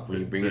shop when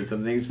you bring in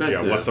something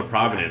expensive. Yeah, what's the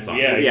provenance on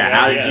Yeah, it? Yeah, exactly.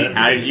 how Yeah, did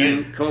that's you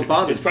amazing. come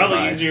upon this? It's probably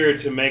device? easier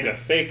to make a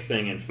fake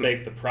thing and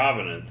fake the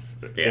provenance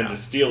Yeah. than to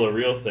steal a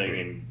real thing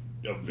and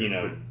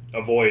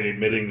avoid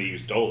admitting that you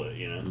stole it.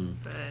 You know.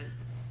 but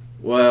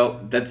Well,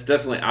 that's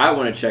definitely. I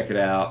want to check it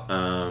out.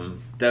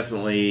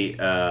 Definitely,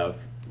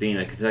 being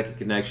a Kentucky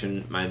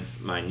connection,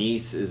 my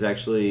niece is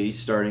actually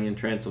starting in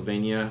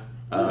Transylvania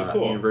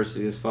Cool.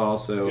 University this fall,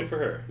 so Good for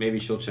her. maybe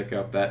she'll check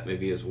out that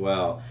movie as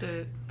well.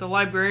 the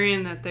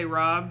librarian that they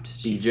robbed,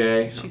 she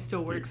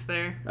still works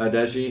there.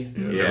 Does she?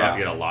 They're about to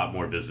get a lot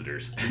more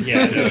visitors.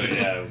 Yeah. So,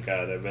 yeah.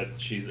 God, I bet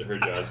her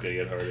job's gonna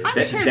get harder. I'm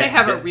That- sure that- they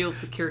have a that- real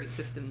security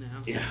system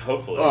now. Yeah.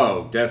 Hopefully.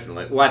 Oh,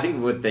 definitely. Well, I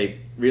think what they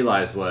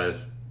realized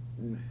was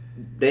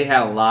they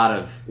had a lot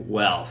of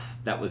wealth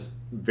that was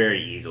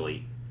very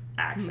easily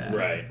accessed.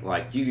 Right.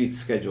 Like you could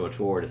schedule a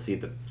tour to see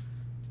the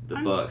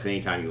books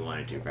anytime you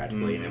wanted to,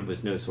 practically, and it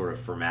was no sort of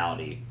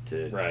formality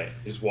to Right.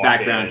 Just walk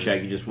background in.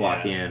 check. You just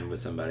walk Yeah. in with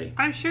somebody.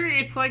 I'm sure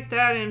it's like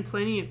that in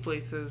plenty of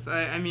places.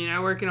 I mean, I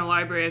work in a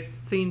library. I've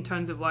seen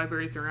tons of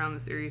libraries around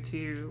this area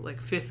too.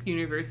 Like Fisk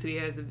University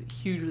has a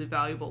hugely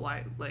valuable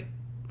like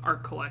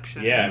art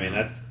collection. Yeah, I mean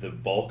that's the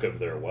bulk of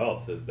their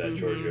wealth is that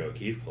Georgia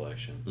O'Keeffe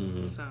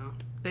collection. So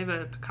they have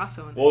a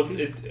Picasso in Well,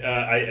 there, too.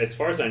 as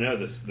far as I know,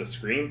 the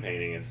screen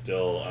painting is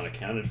still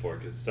unaccounted for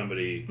because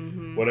somebody,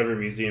 whatever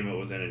museum it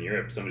was in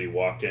Europe, somebody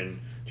walked in,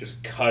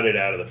 just cut it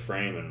out of the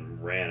frame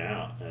and ran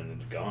out, and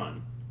it's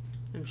gone.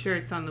 I'm sure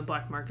it's on the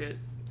black market.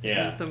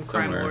 Yeah, some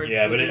crime somewhere. lords.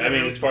 Yeah, but looking I mean,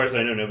 around. as far as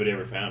I know, nobody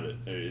ever found it.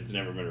 It's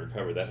never been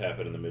recovered. That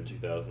happened in the mid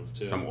 2000s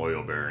too. Some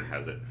oil baron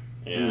has it.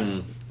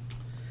 Yeah.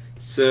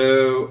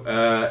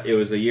 So it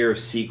was a year of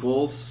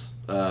sequels.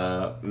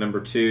 Number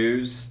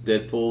 2's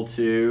Deadpool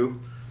 2.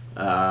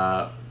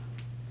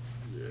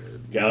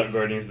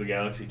 Guardians of the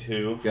Galaxy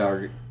 2.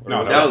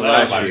 No, that was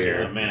last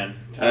year. Oh, man,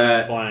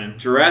 time's flying.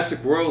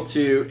 Jurassic World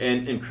 2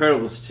 and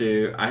Incredibles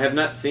 2. I have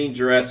not seen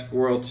Jurassic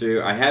World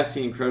 2. I have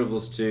seen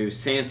Incredibles 2.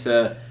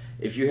 Santa,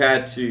 if you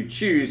had to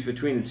choose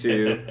between the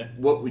two,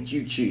 what would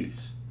you choose?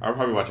 I would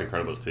probably watch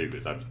Incredibles 2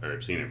 because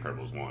I've seen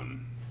Incredibles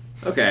 1.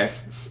 Okay.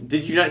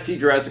 Did you not see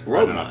Jurassic I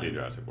World? did not 1? see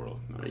Jurassic World.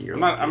 No. You're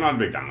I'm not a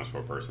big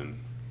dinosaur person.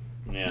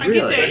 Yeah, I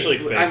get that. especially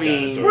fake I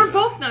mean, dinosaurs. We're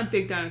both not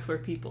big dinosaur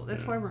people.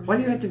 That's why we're. Why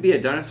do you have to be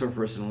a dinosaur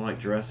person like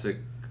Jurassic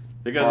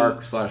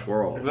Because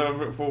Park/World?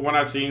 for what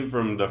I've seen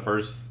from the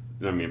first,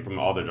 from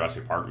all the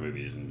Jurassic Park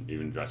movies and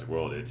even Jurassic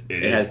World,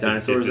 it has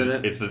dinosaurs in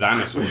it? It's the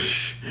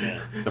dinosaurs.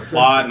 Yeah. The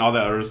plot and all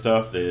that other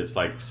stuff is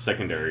like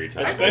secondary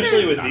to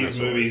Especially with dinosaurs.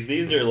 these movies,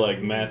 these are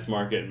like mass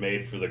market,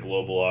 made for the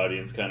global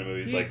audience kind of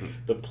movies. Like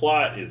the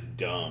plot is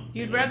dumb.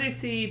 You'd you know? rather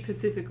see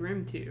Pacific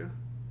Rim too.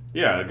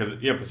 Yeah, because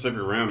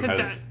Pacific Rim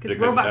has because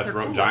robots that's are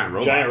cool. giant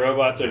robots. giant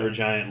robots over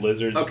giant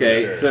lizards. for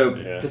Okay, sure. so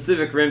Yeah.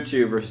 Pacific Rim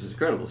 2 versus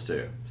Incredibles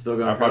 2. Still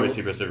going I'll probably Incredibles?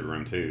 see Pacific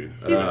Rim too.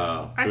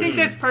 I think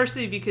that's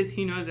partially because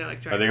he knows I like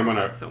I giant think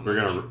robots so much.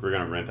 we're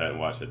gonna rent that and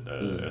watch it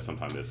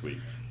sometime this week.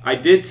 I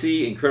did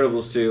see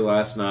Incredibles 2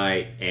 last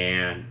night,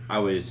 and I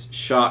was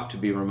shocked to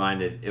be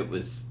reminded it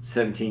was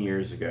 17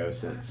 years ago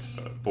since...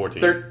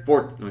 14.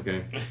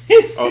 Okay.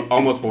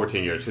 Almost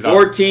 14 years.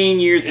 14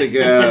 years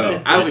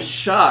ago. I was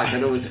shocked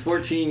that it was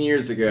 14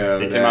 years ago.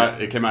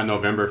 It came out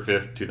November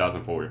 5th,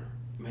 2004.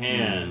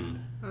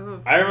 Man.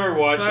 Oh. I remember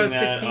watching I was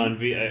that 15. on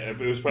it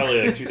was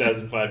probably like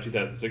 2005,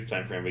 2006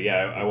 time frame, but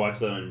yeah, I watched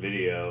that on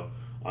video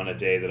on a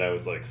day that I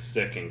was like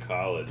sick in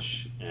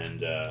college,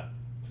 and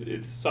it's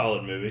a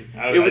solid movie.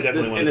 I definitely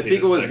want and to the see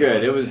sequel was second good.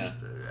 one. It was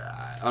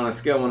on a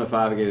scale of 1 to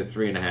 5, I gave it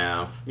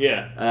 3.5.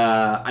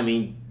 Yeah. I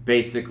mean,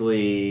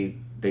 basically,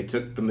 they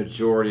took the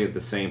majority of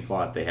the same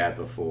plot they had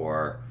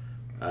before,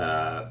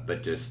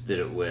 but just did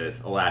it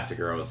with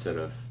Elastigirl instead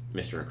of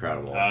Mr.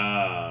 Incredible.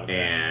 Okay.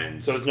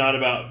 And So it's not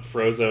about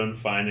Frozone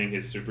finding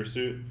his super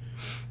suit?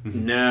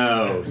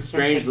 no,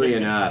 strangely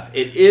enough,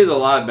 it is a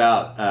lot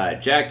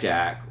about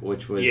Jack,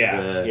 which was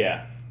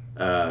Yeah.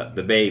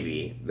 the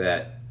baby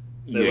that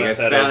They you left guys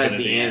that found open at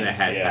the end that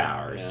had Yeah,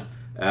 powers.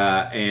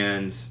 yeah.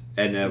 And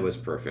Edna was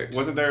perfect.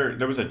 Wasn't there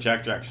was a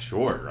Jack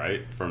short,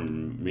 right?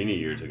 From many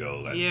years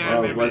ago. That, Yeah, I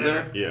Oh, remember was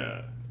that. there?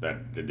 Yeah.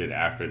 That they did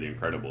after The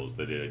Incredibles.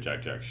 They did a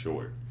Jack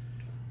short.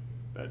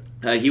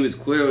 He was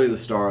clearly the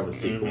star of the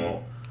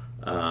sequel.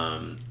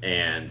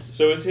 And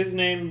So is his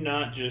name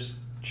not just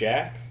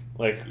Jack?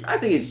 Like, I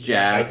think it's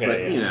Jack, Okay, but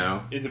yeah. you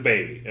know, it's a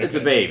baby. it's a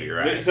Okay. baby,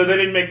 right? So they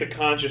didn't make the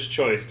conscious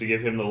choice to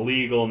give him the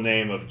legal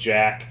name of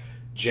Jack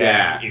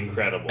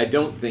Incredible. I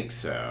don't think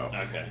so.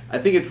 Okay. I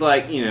think it's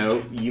like, you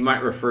know, you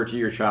might refer to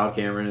your child,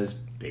 Cameron, as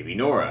Baby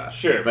Nora.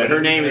 Sure, But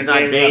her name is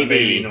not name's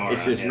Baby, Nora,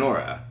 it's just yeah.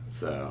 Nora.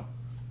 So,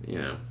 you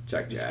know,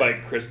 Jack.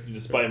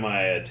 Despite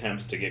my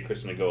attempts to get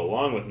Kristen to go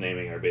along with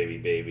naming our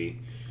baby,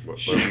 What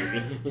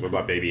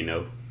about Baby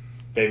No?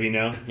 baby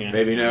no, yeah.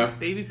 Baby No.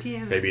 Baby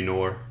piano. Baby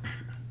Nor.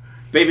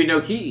 Baby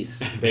No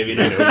Keys. baby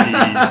no.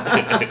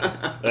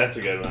 That's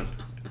a good one.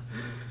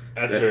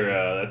 That's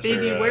her.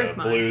 Baby, where's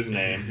mine? blues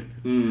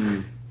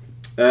name.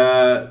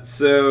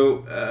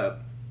 So,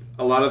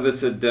 a lot of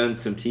us have done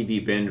some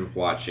TV binge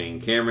watching.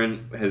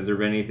 Cameron, has there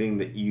been anything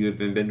that you have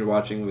been binge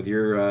watching with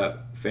your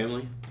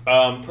family?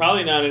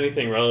 Probably not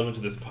anything relevant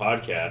to this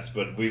podcast,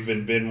 but we've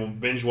been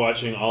binge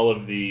watching all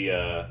of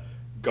the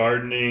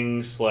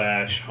gardening /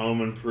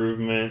 home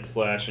improvement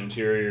 /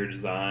 interior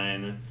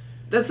design.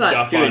 That's not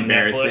Stuff too on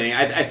embarrassing.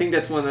 Netflix. I think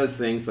that's one of those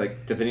things,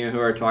 like, depending on who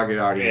our target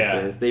audience Yeah.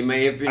 is, they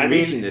may have been I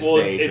mean, reaching this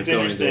well, stage it's of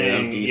going to the Home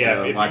interesting. Depot Yeah, and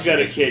if you've watching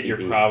got a kid, you're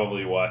HGTV.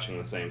 probably watching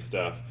the same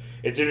stuff.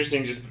 It's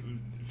interesting, just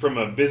from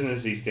a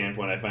businessy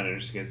standpoint. I find it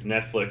interesting because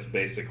Netflix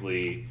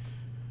basically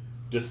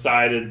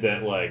decided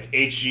that like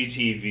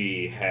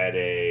HGTV had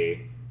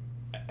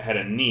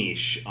a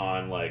niche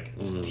on like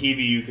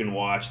TV you can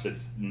watch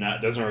that's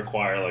not doesn't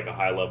require like a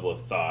high level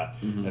of thought,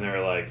 and they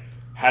were like,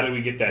 how do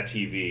we get that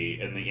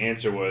TV? And the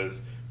answer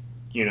was,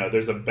 you know,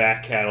 there's a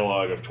back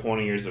catalog of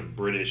 20 years of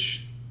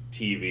British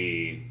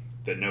TV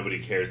that nobody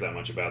cares that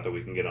much about that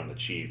we can get on the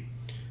cheap.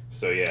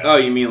 So yeah. Oh,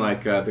 you mean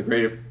like the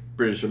Great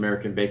British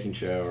American Baking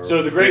Show? Or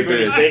So the Great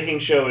British Baking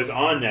Show is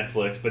on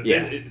Netflix, but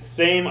Yeah.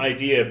 same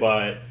idea,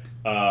 but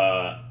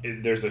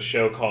there's a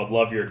show called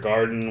Love Your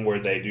Garden where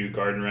they do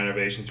garden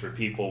renovations for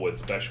people with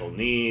special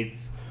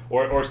needs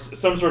or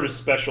some sort of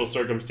special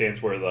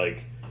circumstance where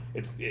like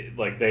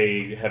like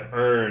they have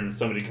earned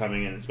somebody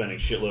coming in and spending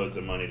shitloads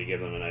of money to give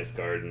them a nice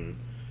garden,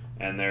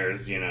 and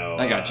there's, you know,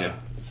 I gotcha.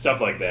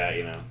 Stuff like that,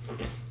 you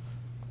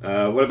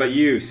know. What about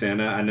you,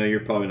 Santa? I know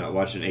you're probably not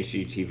watching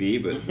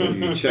HGTV, but what have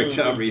you checked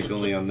out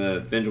recently on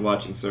the binge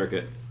watching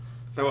circuit?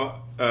 So,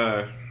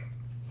 I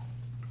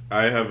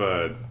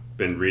have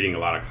been reading a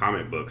lot of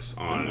comic books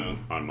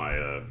on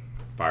my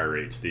Fire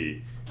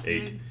HD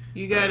 8.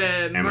 You got a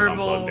Amazon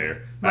Marvel plug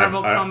there.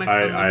 Marvel Comics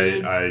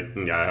Unlimited.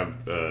 I have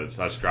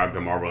so I subscribe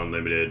to Marvel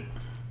Unlimited.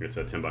 It's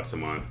 $10 a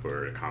month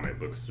for comic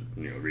books,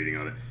 you know, reading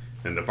on it.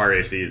 And the Fire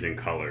HD is in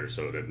color,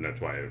 so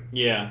that's why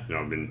Yeah.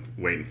 I've been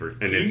waiting for. And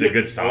Can it's you a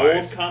good get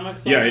size. old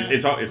comics on Yeah, that?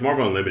 it's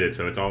Marvel Unlimited,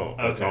 so it's all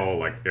Okay.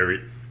 like every.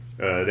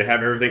 They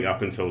have everything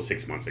up until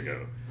 6 months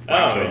ago.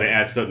 Oh, So yeah. they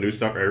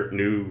add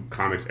new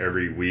comics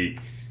every week,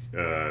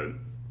 and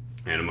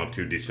I'm up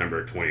to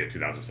December 20th,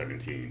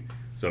 2017.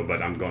 So,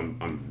 but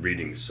I'm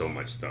reading so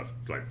much stuff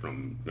like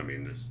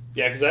there's.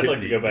 Yeah, because I'd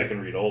like to go back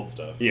and read old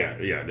stuff. Yeah,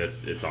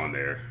 it's on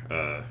there.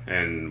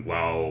 And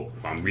while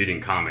I'm reading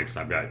comics,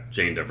 I've got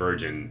Jane the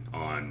Virgin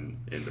on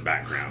in the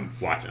background.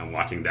 I'm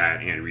watching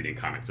that and reading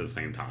comics at the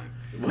same time.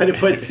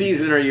 What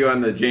season are you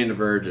on the Jane the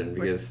Virgin?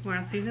 Because We're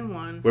on season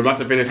 1. We're about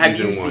to finish have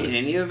season you 1. seen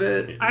any of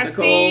it, I've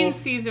Nicole? seen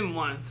season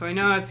 1, so I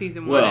know how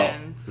season 1 Well,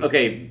 ends.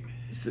 okay,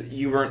 so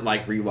you weren't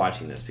like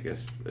rewatching this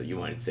because you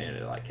wanted Santa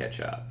to like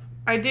catch up.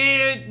 I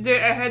did.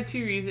 I had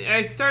 2 reasons.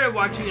 I started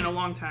watching it a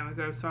long time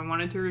ago, so I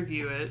wanted to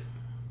review it.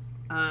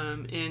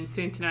 And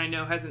Santa I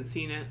know hasn't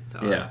seen it, so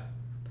Yeah.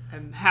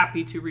 I'm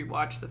happy to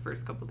rewatch the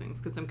first couple things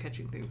because I'm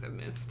catching things I've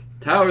missed.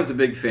 Tyler's a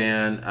big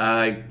fan.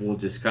 I will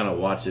just kind of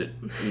watch it,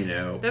 you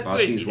know, That's while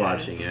what she's he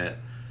watching does. it.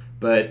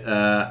 But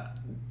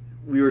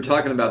we were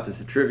talking about this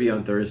at trivia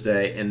on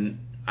Thursday, and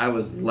I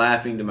was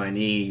laughing to my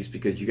knees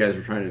because you guys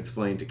were trying to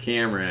explain to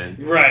Cameron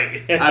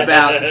Right.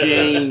 about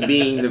Jane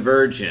being the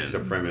virgin. The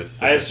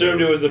premise. I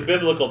assumed it was a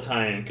biblical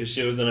tie-in because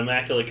she was an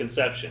immaculate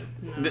conception.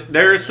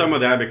 There is some of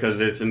that because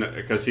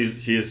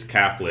she is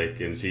Catholic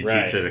and she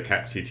Right.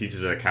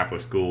 teaches at a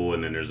Catholic school,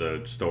 and then there's a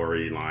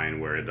storyline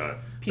where the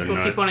People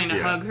nut- keep wanting to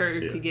yeah, hug her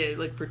yeah. to get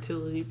like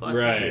fertility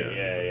blessings. Right.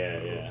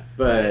 Yeah. Yeah.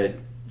 But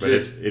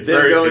just it's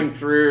them very- going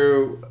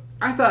through,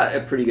 I thought, a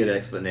pretty good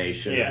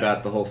explanation Yeah.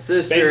 about the whole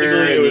sister Basically,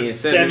 it and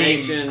was the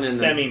insemination and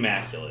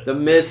semi-immaculate. the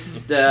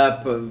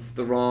misstep of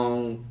the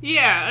wrong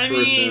Yeah, I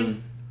person.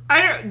 mean,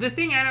 the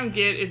thing I don't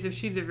get is if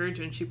she's a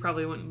virgin, she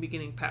probably wouldn't be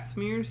getting pap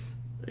smears.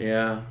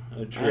 Yeah.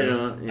 True. I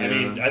don't- I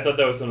mean, I thought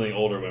that was something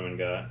older women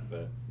got,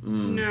 but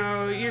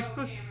No, you're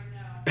supposed.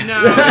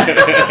 No.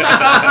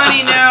 Oh,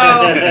 honey,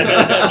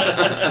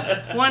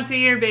 no. Once a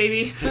year,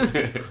 baby.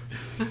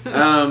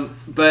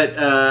 But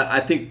I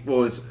think what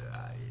was,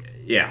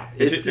 yeah.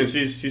 And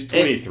she's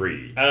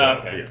 23. Okay.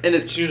 Yeah. And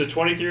it's, She's a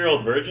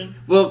 23-year-old virgin.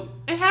 well,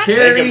 It had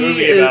Carrie Make a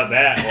movie is- about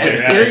that. while As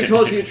you're at Gary it.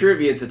 told you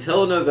trivia, it's a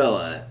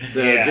telenovela.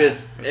 So Yeah.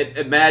 just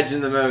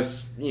imagine the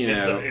most, you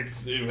know.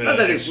 It's not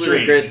that it's extreme.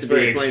 ludicrous It's to be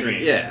very a 23.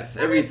 extreme. Yes,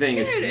 everything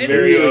is good. It's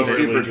really very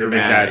super overly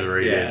dramatic.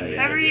 exaggerated. Yes.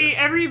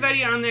 Yeah.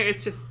 Everybody on there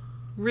is just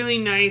really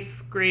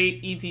nice,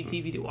 great, easy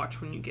TV to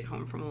watch when you get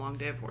home from a long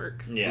day of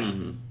work. Yeah.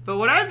 Mm-hmm. But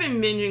what I've been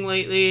binging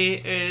lately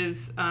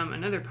is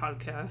another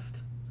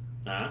podcast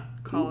Huh?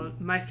 called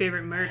My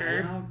Favorite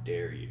Murder. How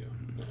dare you?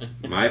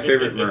 My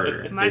Favorite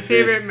Murder. My Is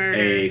Favorite this Murder.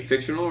 a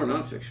fictional or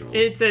non-fictional?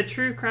 It's a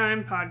true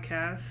crime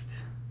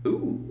podcast.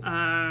 Ooh.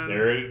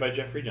 Narrated by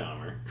Jeffrey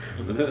Dahmer.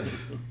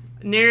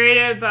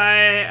 Narrated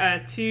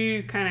by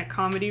two kind of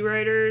comedy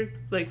writers,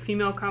 like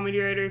female comedy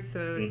writers,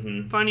 so it's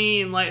Mhm.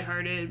 funny and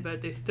lighthearted,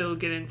 but they still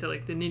get into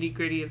like the nitty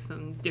gritty of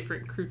some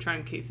different true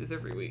crime cases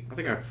every week. I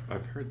think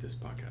I've heard this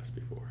podcast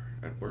before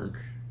at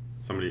work.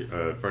 Somebody,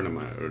 a friend of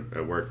mine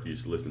at work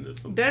used to listen to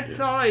something. That's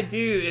yeah. all I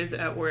do is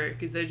at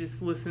work, is I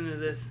just listen to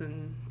this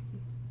and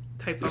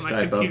type Just on my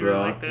type up computer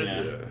raw. like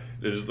this. Yeah.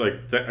 There's like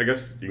I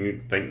guess you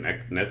can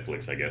thank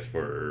Netflix, I guess,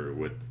 for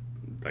with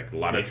like a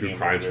lot of Making true a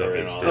crime murder stuff.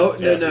 and It's all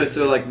just- Oh no!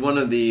 So like one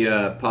of the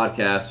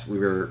podcasts, we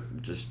were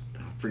just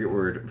I forget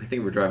where I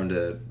think we were driving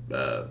to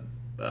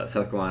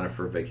South Carolina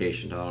for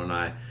vacation, Tyler and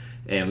I,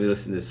 and we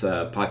listened to this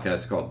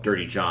podcast called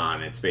Dirty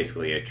John. It's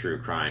basically a true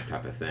crime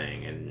type of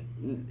thing, and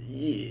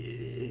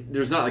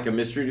there's not like a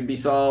mystery to be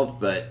solved,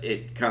 but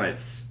it kind of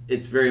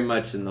it's very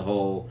much in the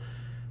whole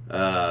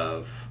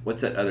of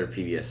what's that other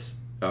PBS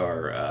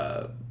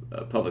or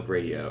public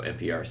radio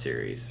NPR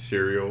series.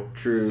 Serial.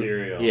 True.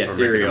 Serial. Yeah, Or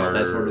Serial, Making a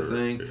that sort Murder. of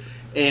thing.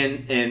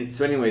 And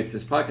so anyways,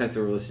 this podcast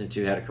that we're listening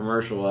to had a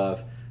commercial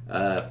of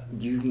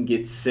you can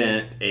get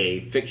sent a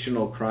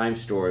fictional crime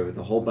story with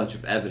a whole bunch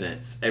of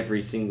evidence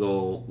every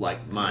single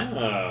like month.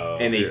 Oh.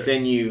 And they yeah.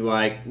 send you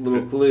like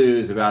little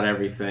clues about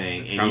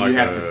everything, and kinda you like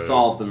have to a-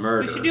 solve the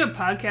murder. We should do a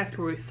podcast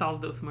where we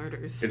solve those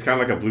murders. It's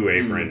kind of like a Blue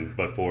Apron,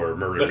 but for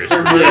murder But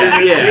for mystery.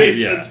 murder Yeah, mysteries,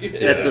 yeah. that's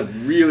good. That's a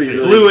really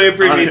Blue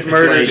Apron honest meets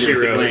Murder, way to She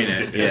Wrote. explain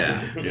it.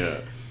 Yeah. Yeah.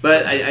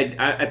 But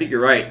I think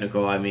you're right,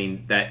 Nicole. I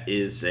mean, that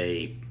is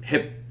a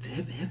hip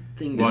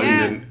thing to Well, do.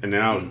 Yeah. and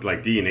now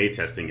like DNA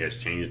testing has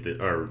changed it,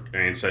 or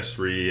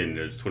Ancestry and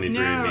there's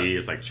 23andMe.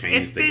 It's like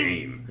changed the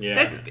game.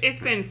 Yeah. It's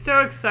been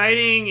so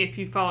exciting if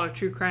you follow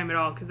true crime at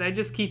all, because I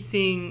just keep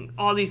seeing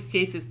all these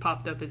cases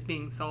popped up as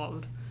being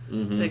solved.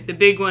 Mm-hmm. Like the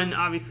big one,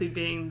 obviously,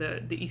 being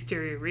the East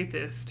Area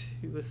rapist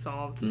who was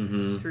solved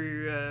Mm-hmm.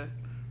 through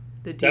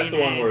the DNA. That's the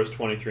one where it was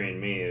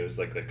 23andMe. It was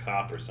like the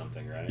cop or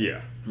something, right?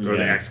 Yeah. Or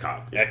the Yeah.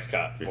 ex-cop.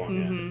 Ex-cop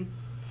form,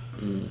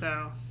 Mm-hmm. Mm.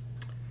 So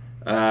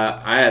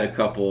I had a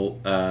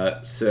couple.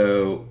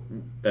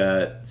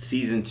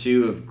 Season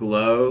 2 of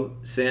Glow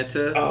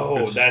Santa. Oh,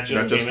 It's- that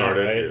just that just came out,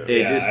 started, right? yeah.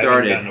 It just I haven't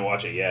started. gotten to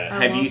watch it yet.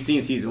 Have you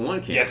seen season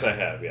 1, Cam? Yes, I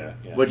have. Yeah.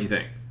 What'd you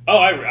think? Oh,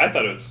 I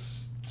thought it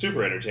was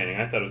super entertaining.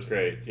 I thought it was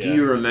great. Yeah. Do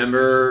you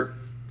remember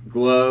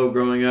Glow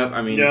growing up?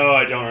 I mean, No,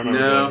 I don't remember.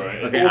 No? Glow,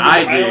 right? Okay, Well,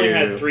 I I only do.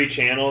 had 3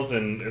 channels,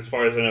 and as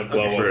far as I know,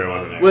 Glow I'm sure wasn't it on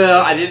wasn't. there.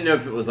 Well, I didn't know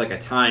if it was like a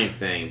time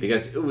thing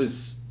because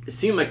it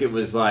seemed like it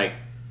was like,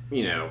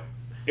 you know,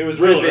 It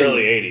was Would have real been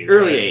early 80s.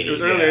 early right? 80s. It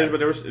was early 80s, but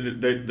there was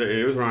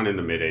it was around in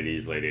the mid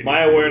 80s, late 80s. My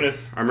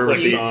awareness I remember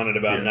clicks seeing- on at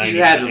about yeah. 90,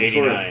 you had to 89.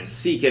 sort of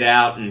seek it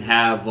out and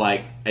have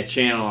like a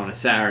channel on a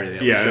Saturday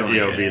that was Yeah, showing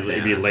it'd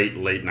it. be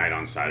late night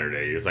on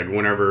Saturday. It was like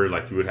whenever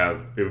like you would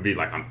have it would be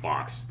like on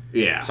Fox.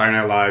 Yeah. Saturday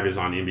Night Live is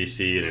on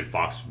NBC, and then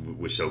Fox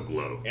would show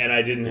Glow. And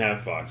I didn't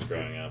have Fox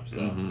growing up, so.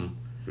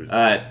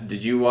 Mm-hmm.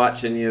 Did you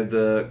watch any of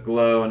the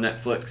Glow on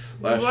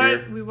Netflix last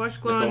year? we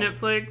watched Glow on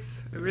Nicole?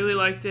 Netflix. I really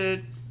liked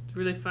it. It's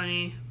really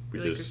funny. We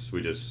Really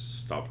we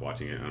just stopped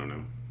watching it. I don't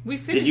know. we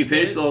finished Did you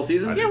finish it. the whole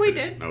season? I Yeah, didn't we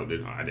finish- did.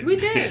 No, I didn't. We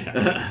did. We I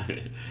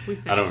don't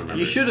finished remember.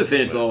 You should have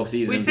finished the whole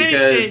season We finished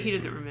because it. He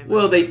doesn't remember.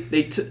 well,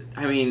 they took.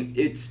 I mean,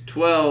 it's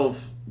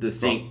 12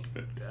 distinct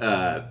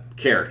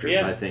characters,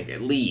 Yeah. I think,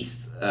 at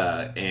least.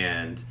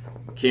 And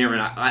Cameron,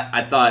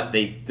 I thought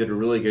they did a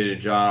really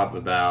good job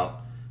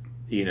about,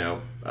 I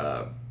don't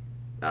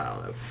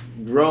know,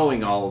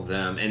 growing all of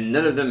them, and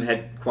none of them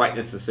had quite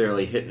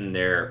necessarily hitting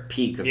their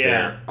peak of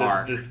Yeah, their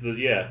arc.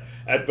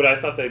 But I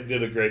thought they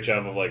did a great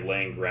job of like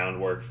laying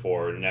groundwork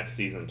for next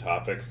season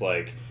topics,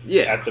 like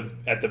Yeah.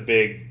 at the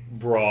big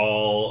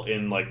brawl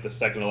in like the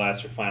second to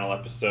last or final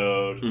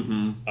episode.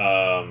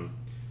 Mm-hmm.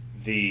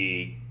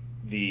 The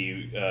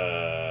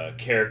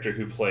character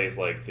who plays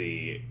like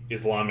the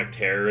Islamic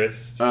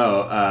terrorist.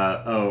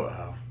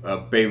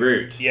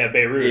 Beirut. Yeah,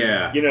 Beirut.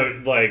 Yeah. You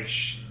know, like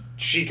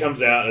she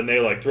comes out and they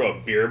like throw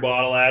a beer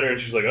bottle at her, and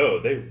she's like, "Oh,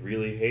 they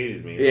really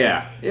hated me."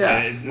 Yeah, yeah.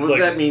 And it's, Well,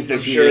 like, that means that I'm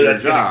she sure did her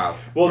that's gonna- job.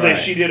 Well, Right.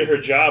 she did her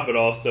job, but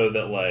also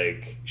that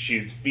like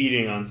she's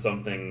feeding on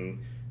something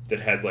that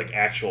has like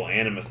actual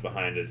animus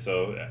behind it.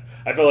 So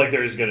I feel like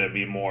there's gonna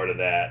be more to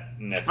that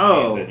next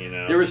season. You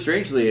know, there was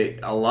strangely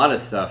a lot of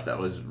stuff that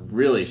was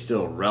really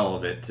still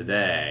relevant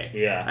today.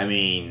 Yeah. I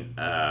mean,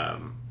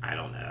 I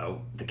don't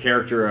know, the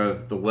character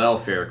of the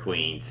welfare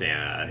queen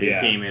Santa who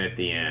Yeah. came in at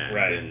the end,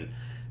 Right. and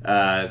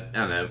I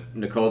don't know,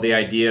 Nicole, the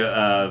idea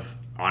of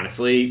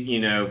honestly, you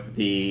know,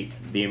 the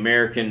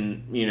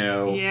American, you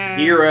know, Yeah.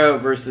 hero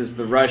versus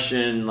the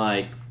Russian,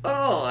 like,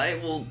 oh, I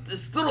will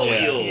destroy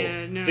Yeah. you.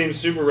 Yeah, no. seems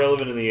super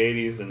relevant in the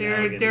 '80s, and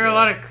now There are a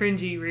lot of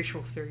cringy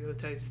racial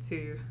stereotypes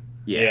too.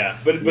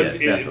 Yes. Yeah, but yes,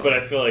 definitely. but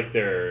I feel like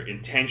they're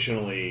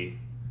intentionally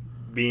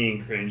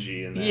being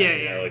cringy in that. Yeah,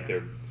 you know, yeah.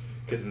 like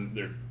because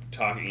they're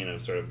talking, you know,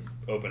 sort of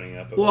opening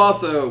up. Well,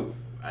 also,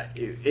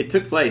 it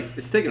took place.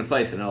 It's taken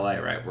place in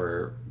L.A., right,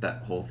 where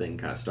that whole thing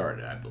kind of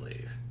started, I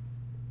believe.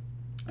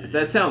 If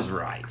that sounds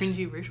right.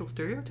 Cringy racial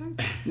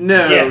stereotypes?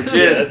 No, Yes,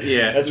 just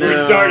yes. That's where it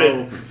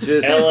started.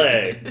 Just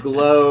L.A.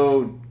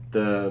 Glow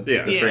the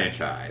Yeah.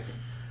 franchise,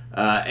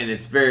 and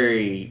it's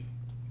very,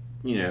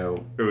 you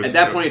know, It was- at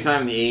that point in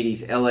time in the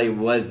 '80s, L.A.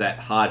 was that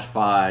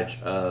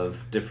hodgepodge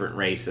of different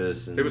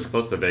races. And, It was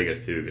close to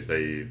Vegas too, because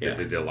they Yeah.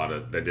 did a lot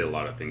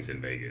of things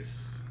in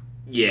Vegas.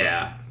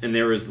 yeah, and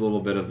there was a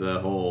little bit of the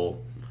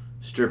whole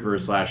stripper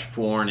 /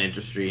 porn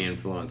industry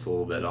influence a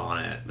little bit on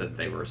it that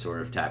they were sort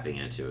of tapping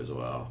into as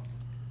well.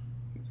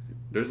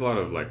 There's a lot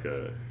of like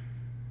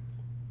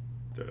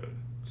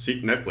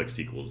Netflix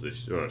sequels,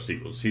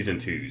 season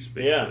 2s.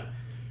 Basically. Yeah.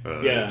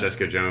 Yeah.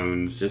 Jessica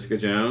Jones, Jessica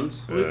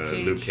Jones.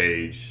 Luke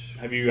Cage.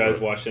 Have you guys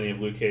watched any of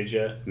Luke Cage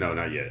yet? No,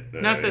 not yet.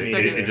 Not the it,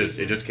 second It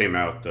season. just came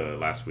out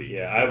last week.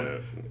 Yeah,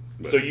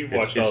 but So you've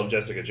watched it's- all of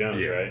Jessica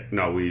Jones, yeah. right?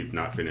 No, we've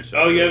not finished.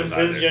 Oh, you haven't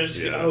either. finished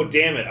Jessica? Yeah. Oh,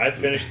 damn it! I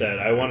finished that.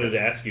 I wanted to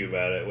ask you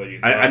about it. What you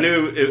thought? I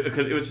knew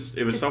because it was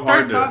It so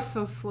hard starts to. off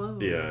so slow.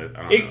 Yeah, I don't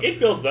know. It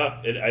builds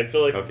up. I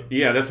feel like Okay.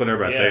 Yeah, that's what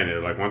everybody's Yeah. saying.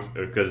 It like once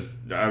because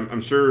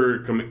I'm sure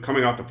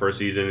coming off the first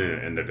season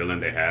and the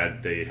villain they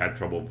had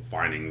trouble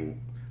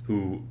finding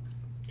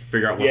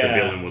figure out what Yeah.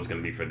 the villain was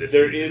going to be for this.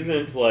 there season.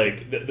 isn't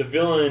like the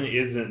villain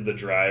isn't the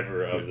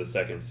driver of the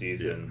second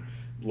season.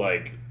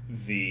 Like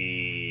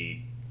the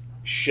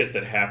shit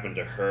that happened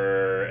to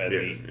her and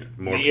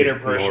the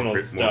interpersonal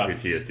stuff. more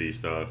PTSD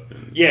stuff.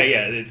 And, Yeah,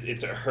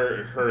 it's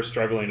her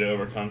struggling to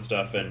overcome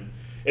stuff, and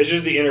it's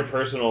just the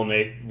interpersonal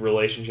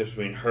relationships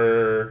between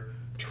her,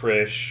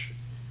 Trish,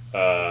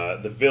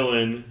 the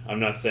villain. I'm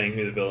not saying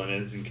who the villain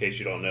is in case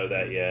you don't know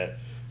that yet.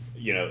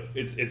 You know,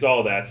 it's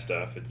all that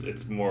stuff.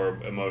 It's more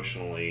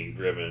emotionally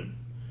driven.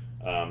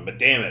 But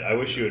damn it, I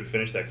wish you would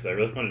finish that because I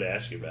really wanted to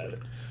ask you about it.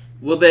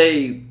 Will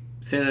they,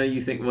 Santa,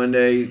 you think one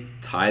day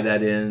tie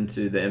that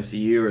into the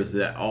MCU, or is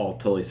that all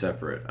totally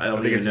separate? I don't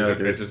I think even it's, know if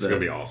it's there's just going to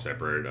be all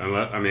separate.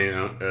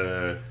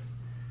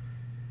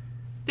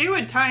 They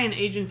would tie in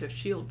Agents of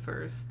S.H.I.E.L.D.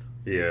 first.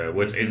 Yeah,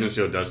 which Agents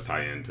of S.H.I.E.L.D. does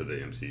tie into the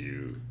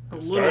MCU. A It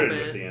little started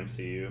bit. with the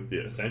MCU,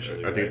 Yeah,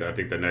 essentially. I think right? I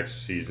think the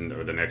next season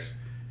or the next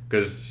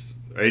because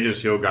Agents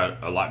of S.H.I.E.L.D.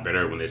 got a lot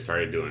better when they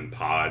started doing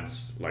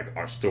pods like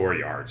our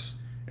story arcs,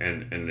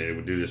 and they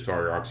would do the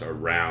story arcs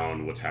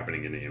around what's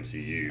happening in the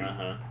MCU.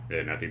 Uh-huh.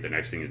 And I think the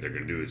next thing that they're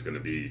going to do is going to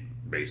be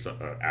based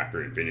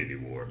after Infinity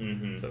War.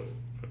 Mhm. So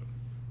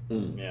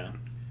Yeah.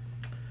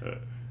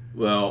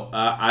 Well,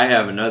 I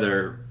have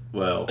another,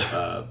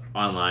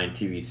 online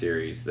TV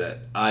series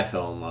that I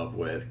fell in love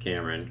with,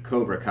 Cameron,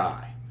 Cobra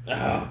Kai.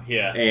 Oh,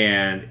 yeah.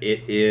 And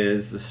it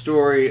is the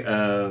story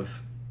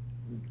of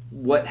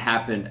what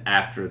happened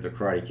after the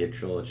Karate Kid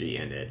trilogy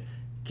ended.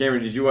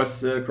 Cameron, did you watch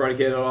the Karate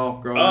Kid at all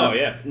growing up? Oh,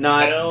 yeah.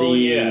 Not Hell the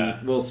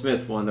yeah. Will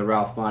Smith one, the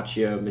Ralph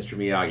Macchio, Mr.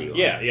 Miyagi one.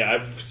 Yeah,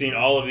 I've seen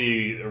all of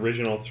the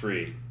original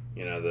three.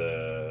 You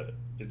know,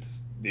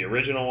 it's the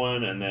original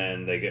one, and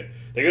then they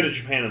go to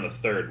Japan in the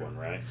third one,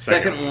 right?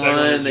 Second Second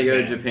one, is they go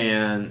to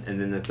Japan, and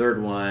then the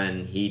third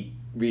one, he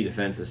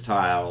redefends his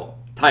title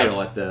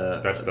at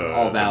the that's the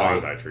All Valley.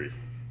 bonsai tree.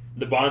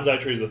 The Bonsai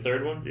Tree is the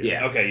third one?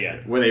 Yeah. Okay, yeah.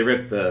 Where they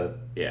rip the,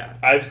 yeah.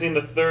 I've seen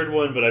the third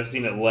one, but I've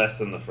seen it less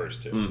than the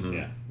first two. Mhm.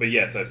 Yeah. But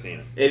yes, I've seen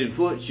it. It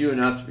influenced you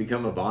enough to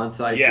become a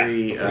bonsai Yeah.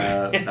 tree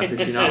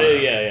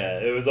aficionado. yeah.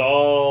 It was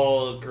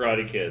all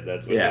Karate Kid.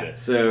 That's what Yeah, it is.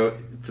 so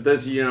for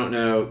those of you who don't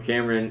know,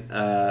 Cameron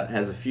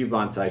has a few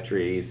bonsai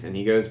trees, and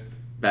he goes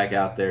back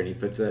out there and he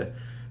puts a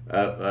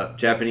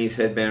Japanese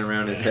headband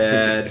around his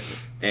head,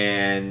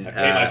 and I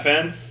paint my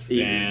fence.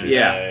 He, and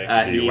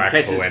he wax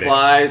catches poetic.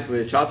 flies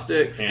with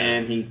chopsticks, Yeah.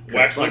 and he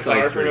wax my cuts car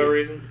ice for no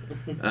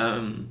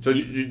reason. So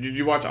did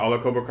you watch all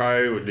of Cobra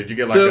Kai? Did you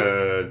get like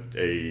So-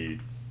 a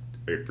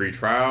free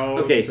trial?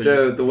 Okay,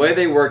 so the way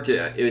they worked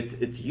it's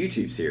a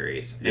YouTube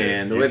series, Yeah,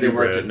 and the it's way they YouTube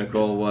worked Red. it,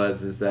 Nicole,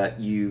 is that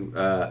you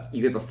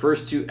get the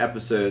first 2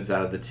 episodes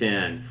out of the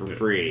 10 for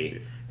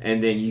free,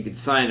 and then you could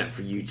sign up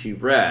for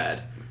YouTube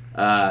Red,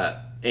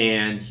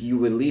 and you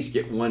would at least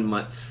get 1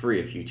 month's free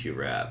of YouTube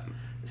Red.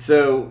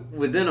 So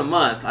within a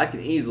month, I can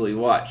easily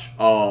watch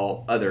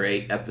all other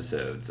 8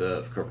 episodes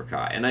of Cobra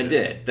Kai, and I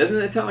did. Doesn't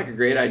that sound like a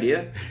great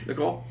idea,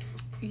 Nicole?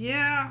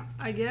 Yeah,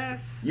 I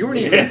guess. You weren't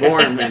even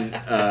born when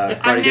Karate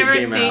I've Kid never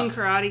came seen out.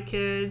 Karate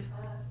Kid.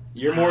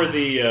 You're more who's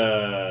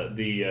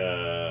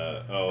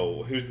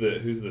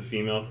the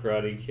female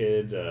Karate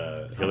Kid?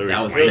 Hillary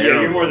That was Swank. Yeah, you're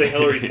terrible. more the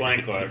Hillary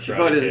Swank Karate She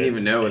probably doesn't Kid.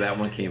 even know that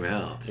one came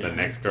out. The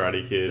next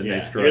Karate Kid. The Yeah,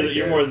 next you're, Karate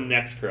you're Kid. more the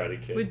next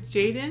Karate Kid. With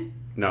Jaden?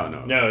 No.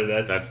 No,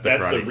 that's the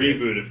Karate Kid.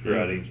 reboot of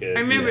Karate Kid.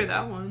 I remember Yes.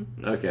 that one.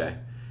 Okay.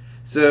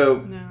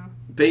 So No.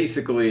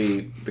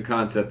 basically, the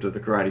concept of the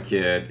Karate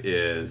Kid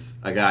is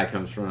a guy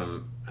comes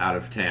from out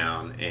of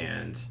town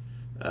and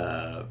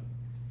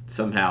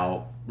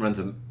somehow runs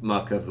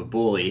amok of a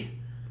bully,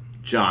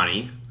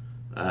 Johnny.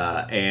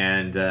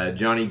 And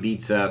Johnny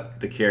beats up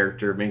the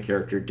main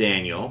character,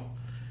 Daniel.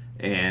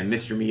 And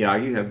Mr.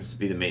 Miyagi, who happens to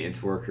be the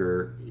maintenance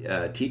worker,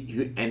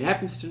 and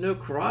happens to know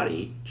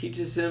karate,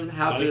 teaches him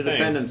how Funny to thing.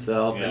 defend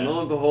himself. And Yeah. lo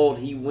and behold,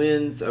 he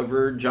wins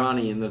over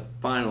Johnny in the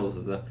finals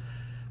of the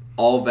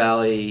All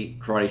Valley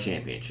Karate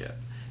Championship.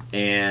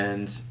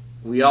 And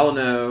we all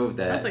know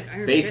that Sounds like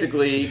Iron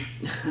basically,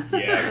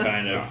 Yeah,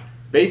 kind of.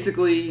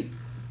 basically,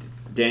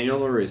 Daniel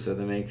LaRusso,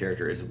 the main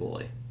character, is a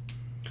bully.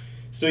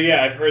 So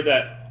yeah, I've heard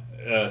that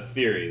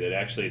theory that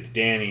actually it's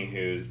Danny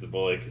who's the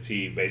bully because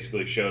he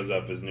basically shows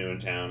up as new in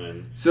town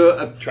and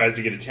So, tries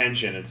to get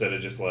attention instead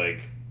of just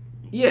like,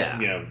 yeah,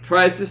 you know.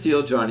 tries to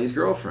steal Johnny's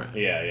girlfriend.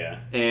 yeah.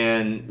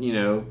 And,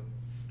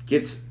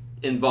 gets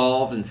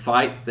involved in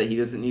fights that he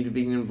doesn't need to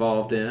be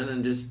involved in,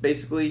 and just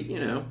basically,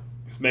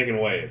 It's making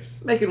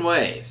waves. making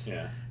waves.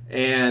 Yeah.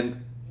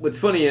 And what's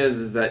funny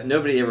is that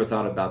nobody ever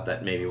thought about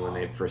that maybe when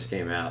they first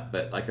came out,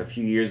 but like a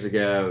few years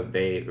ago,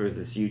 there was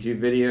this YouTube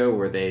video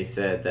where they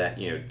said that,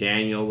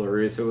 Daniel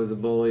LaRusso was a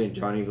bully and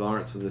Johnny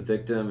Lawrence was a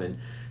victim, and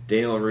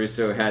Daniel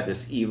LaRusso had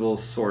this evil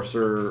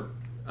sorcerer,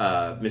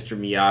 Mr.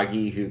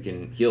 Miyagi, who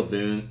can heal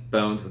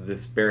bones with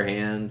his bare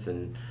hands,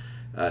 and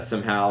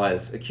somehow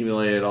has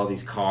accumulated all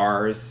these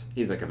cars.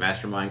 He's like a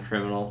mastermind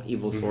criminal,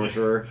 evil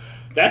sorcerer.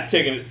 That's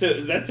taken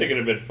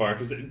a bit far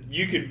because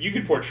you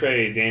could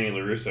portray Danny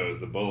LaRusso as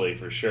the bully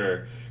for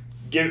sure.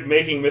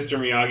 Making Mr.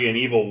 Miyagi an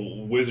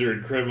evil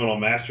wizard criminal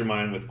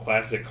mastermind with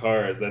classic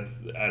cars, I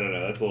don't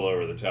know, that's a little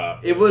over the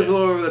top. It was a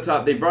little over the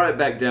top. They brought it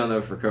back down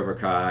though for Cobra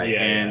Kai,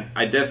 Yeah, and yeah.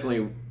 I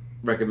definitely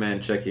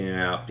recommend checking it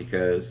out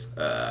because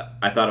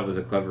I thought it was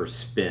a clever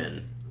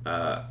spin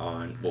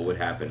on what would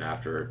happen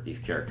after these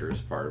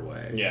characters parted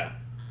ways. Yeah.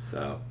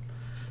 So,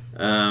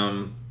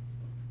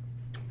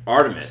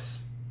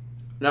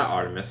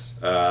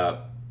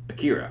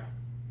 Akira.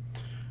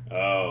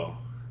 Oh.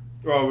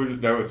 Well,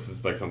 that was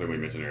just like something we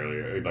mentioned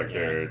earlier. Like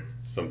there's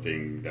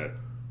something that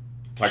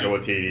Taika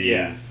Waititi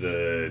Yeah. is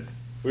the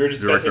We were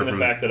discussing Director the from-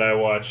 fact that I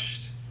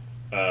watched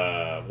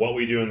What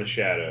We Do in the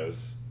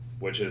Shadows,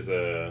 which is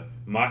a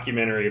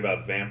mockumentary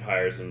about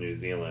vampires in New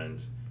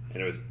Zealand,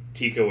 and it was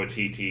Taika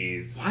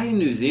Waititi's. Why in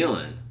New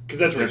Zealand? Because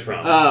that's where he's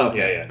from. Oh,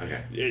 okay. Yeah.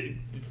 Okay.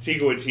 It's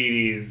Taika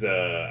Waititi's,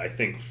 I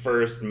think,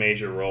 first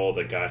major role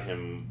that got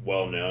him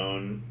well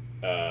known.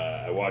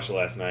 I watched it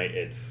last night.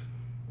 It's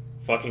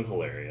fucking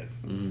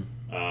hilarious.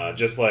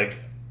 Just like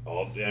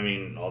all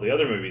the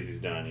other movies he's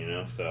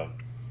done, So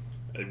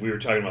we were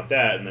talking about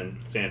that, and then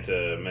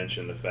Santa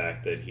mentioned the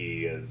fact that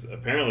he is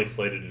apparently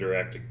slated to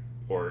direct,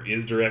 or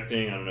is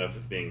directing. I don't know if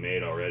it's being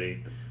made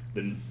already.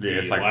 The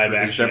it's like live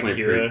action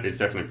Akira. it's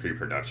definitely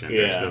pre-production.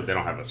 Yeah. They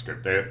don't have a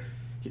script there.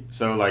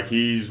 So like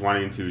he's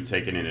wanting to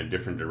take it in a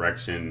different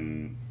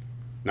direction,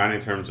 not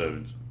in terms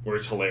of. Where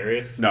it's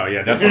hilarious. No,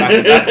 yeah, that's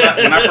what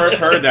when I first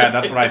heard that,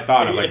 that's what I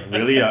thought. I'm like,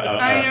 really?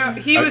 I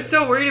know. He was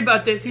so worried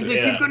about this. He's like,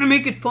 Yeah. he's going to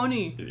make it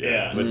funny.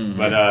 Yeah.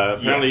 But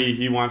apparently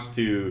he wants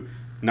to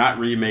not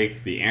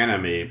remake the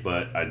anime,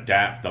 but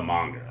adapt the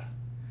manga.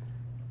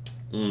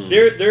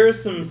 There are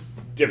some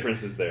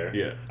differences there.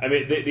 Yeah. I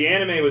mean, the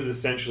anime was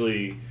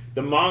essentially,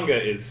 the manga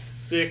is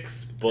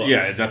 6 books.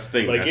 Yeah, that's the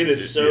thing. Like, That's- it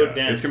is so yeah.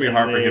 dense. It's gonna be and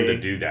hard for him to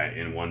do that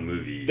in one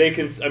movie. They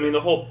can. I mean,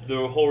 the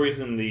whole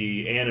reason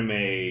the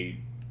anime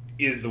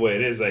is the way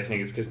it is, I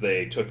think, is because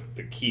they took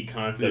the key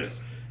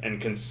concepts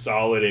and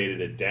consolidated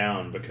it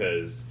down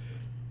because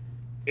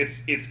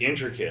it's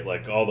intricate,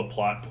 like all the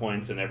plot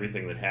points and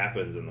everything that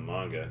happens in the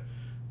manga.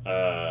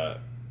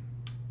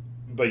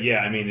 But yeah,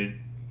 I mean,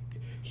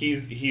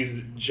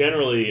 he's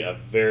generally a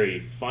very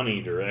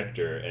funny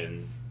director,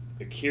 and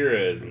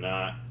Akira is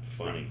not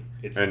funny.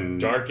 It's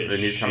dark as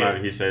and he's shit. come out.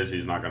 He says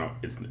he's not gonna.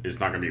 It's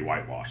not gonna be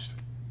whitewashed.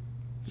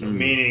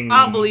 Meaning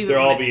I'll believe it they'll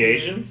when all I be see it.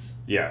 Asians.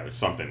 Yeah,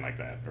 something like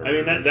that. I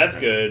mean that's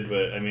good,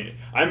 but I mean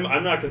I'm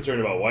not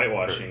concerned about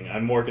whitewashing.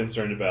 I'm more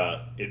concerned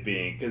about it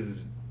being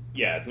because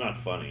it's not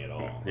funny at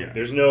all. Yeah. Like,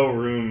 there's no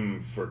room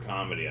for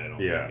comedy. I don't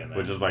think. In that.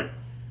 Which is like,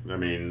 I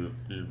mean,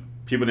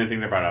 people didn't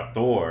think about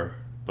Thor,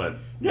 but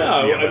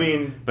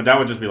but that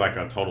would just be like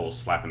a total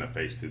slap in the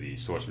face to the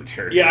source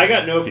material. Yeah, I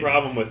got no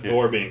problem with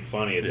Thor being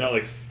funny. It's not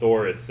like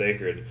Thor is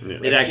sacred. Yeah.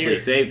 It actually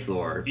saved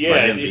Thor. Yeah, by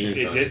him it being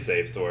funny. did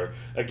save Thor.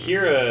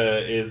 Akira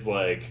is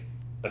like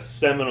a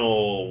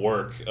seminal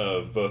work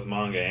of both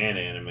manga and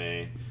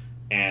anime,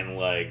 and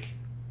like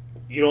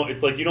you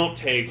don't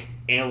take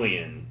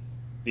Alien,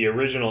 the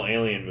original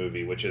Alien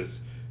movie, which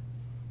is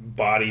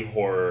body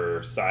horror,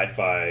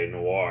 sci-fi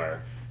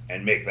noir,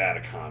 and make that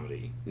a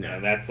comedy. No.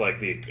 And that's like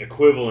the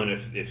equivalent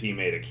if he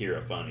made Akira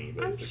funny,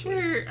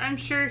 basically. I'm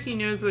sure he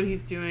knows what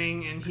he's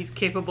doing, and he's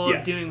capable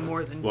of doing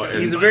more than just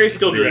He's a funny. very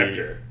skilled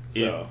director.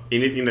 So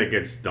anything that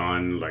gets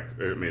done, like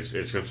I mean, it's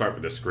going to start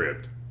with the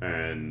script,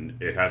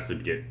 and it has to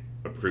get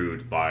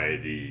approved by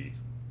the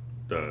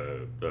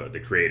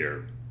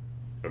creator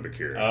of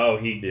Akira. Oh,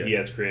 he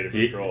has creative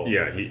control.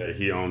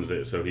 He owns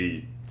it, so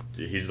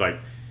he's like.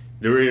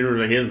 The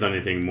reason he hasn't done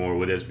anything more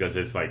with this because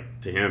it's like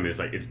to him it's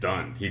like it's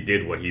done. He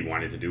did what he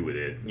wanted to do with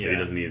it, so he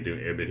doesn't need to do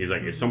it. But he's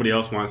like, if somebody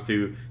else wants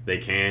to, they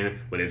can,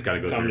 but it's got to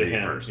go Come through to me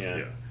him, first.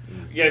 yeah.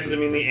 Yeah, because I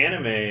mean the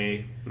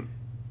anime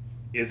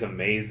is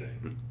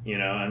amazing,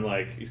 and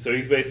like so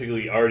he's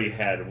basically already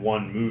had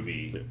one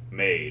movie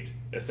made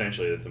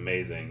essentially that's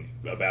amazing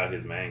about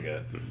his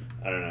manga.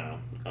 I don't know.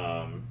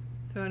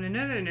 So on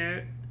another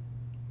note,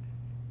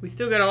 we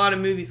still got a lot of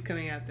movies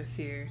coming out this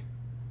year.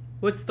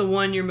 What's the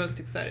one you're most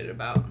excited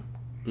about?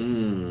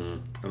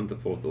 I'm going to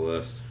pull up the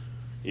list.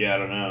 Yeah, I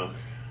don't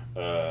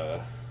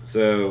know.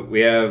 So we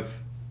have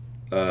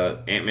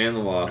Ant-Man the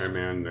Wasp.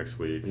 Ant-Man next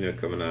week.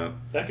 Coming up.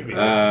 That could be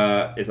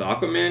fun. Is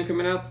Aquaman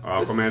coming out?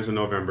 Aquaman's in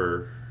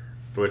November,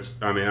 which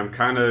I mean,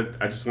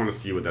 I just want to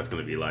see what that's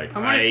going to be like. I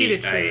want to see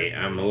the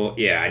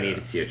trailer. I need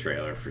to see a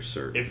trailer for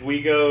certain. If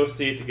we go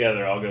see it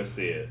together, I'll go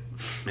see it.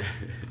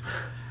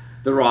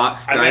 The Rock,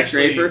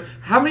 Skyscraper. actually-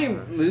 How many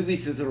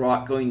movies is The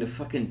Rock going to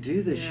fucking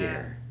do this Yeah.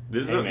 year?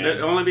 This Hey, is man.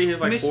 that only be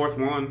his like Mission- fourth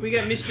one. We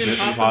got Mission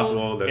Mission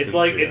Impossible. That's It's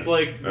like that's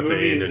the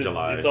movies. end of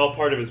July. It's all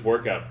part of his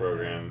workout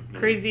program.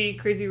 Crazy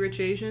Rich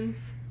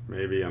Asians.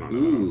 Maybe I don't know.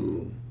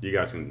 Ooh. You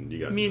guys can. Me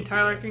go and see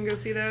Tyler that. can go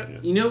see that. Yeah.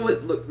 You know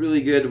what looked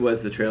really good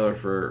was the trailer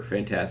for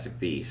Fantastic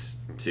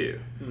Beasts 2.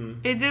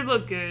 It did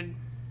look good.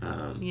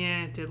 Um,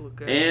 Yeah, it did look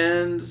good.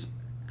 And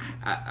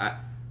I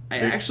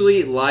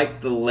actually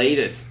like the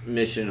latest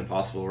Mission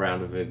Impossible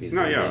round of movies.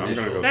 No, than yeah, the I'm gonna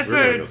initial. go. That's We're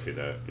gonna what- go see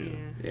that. Yeah. yeah.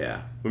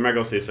 Yeah, We might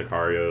go see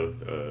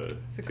Sicario.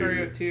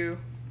 Sicario 2.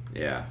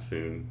 yeah.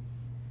 Soon.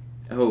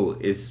 Oh,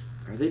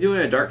 are they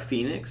doing a Dark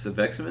Phoenix of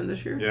X-Men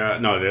this year? Yeah,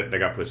 no, they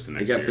got pushed to They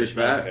next got year. pushed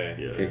back? Okay.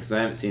 Yeah. Because I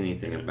haven't seen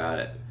anything about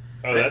it.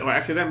 Oh, that's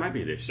actually, that might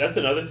be this. that's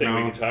another thing we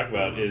No. can talk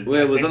about. Is Well,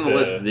 it I was think on the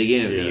list at the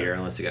beginning of the yeah. year,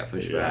 unless it got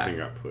pushed yeah, I back. think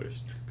it got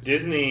pushed.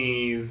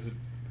 Disney's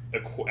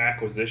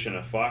acquisition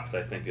of Fox,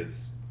 I think,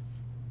 is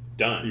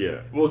done. Yeah.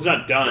 Well, it's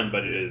not done,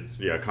 but it is.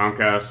 Yeah,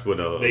 Comcast with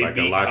a They like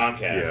beat a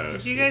last. Comcast. Yeah.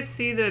 Did you guys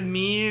see the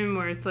meme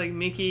where it's like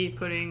Mickey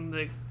putting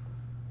the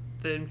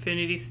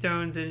Infinity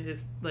Stones in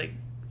his like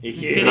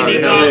Infinity Oh,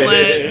 yeah.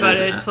 Gauntlet, but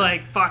it's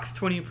like Fox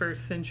 21st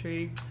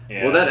Century.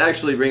 Yeah. Well, that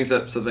actually brings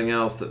up something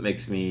else that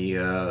makes me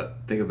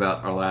think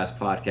about our last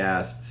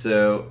podcast.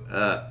 So,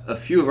 a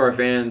few of our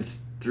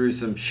fans threw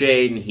some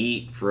shade and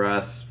heat for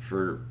us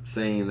for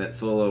saying that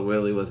Solo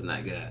Willie wasn't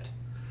that good.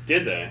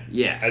 Did they?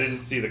 Yes. I didn't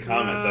see the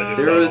comments. I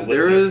just There saw was the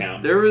listener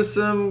count. there was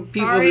some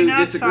people Sorry, who not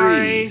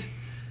disagreed, sorry.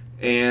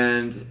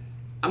 and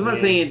I'm not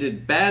saying it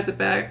did bad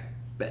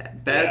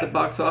at the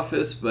box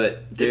office,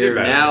 but they're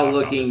bad at the now box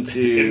looking office.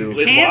 to.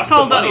 It Cancel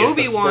lost the money. It's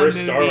Obi-Wan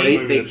first Star Wars movie.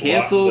 movie They that's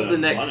canceled lost the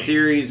next money.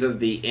 series of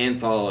the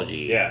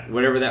anthology. Yeah.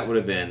 Whatever that would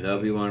have been, the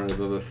Obi-Wan or the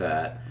Boba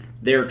Fett.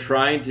 They're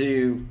trying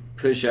to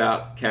push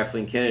out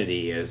Kathleen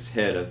Kennedy as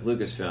head of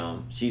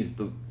Lucasfilm. She's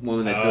the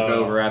woman that took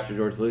Oh. over after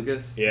George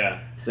Lucas, Yeah.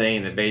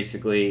 saying that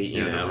basically, you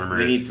Yeah, the know, rumor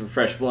we is- need some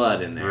fresh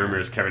blood in there.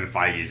 Rumors Kevin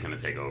Feige's going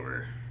to take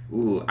over.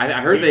 Ooh, I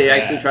heard Who's they that?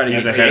 actually tried to Yeah,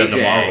 get He's the head of the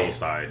JJ. Marvel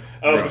side.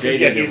 Oh, Right. because JJ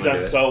yeah, didn't he's wanna done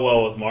do it. so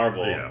well with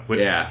Marvel.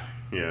 Yeah.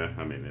 Yeah.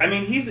 I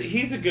mean,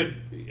 he's a good.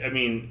 I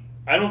mean,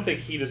 I don't think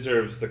he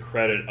deserves the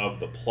credit of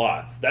the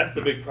plots. That's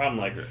the big problem.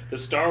 Like the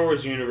Star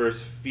Wars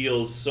universe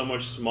feels so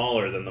much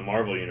smaller than the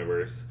Marvel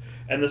universe,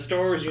 and the Star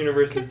Wars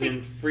universe is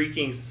in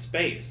freaking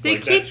space. They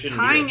Like, that keep shouldn't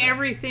be tying like that.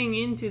 everything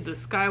into the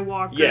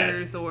Skywalkers,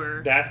 Yes,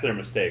 or that's their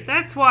mistake.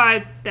 that's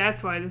why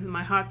this is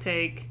my hot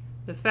take.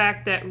 The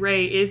fact that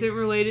Rey isn't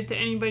related to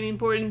anybody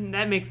important,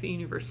 that makes the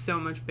universe so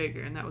much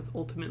bigger, and that was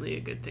ultimately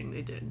a good thing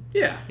they did.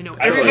 Yeah. You know,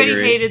 I totally everybody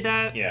agree. hated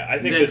that. Yeah, I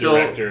think the Until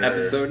director.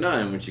 episode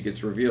 9, when she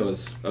gets revealed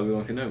as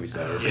Obi-Wan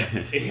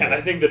Kenobi. Yeah, I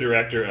think the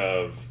director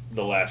of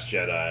The Last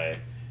Jedi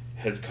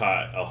has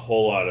caught a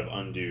whole lot of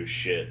undue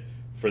shit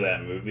for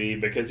that movie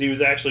because he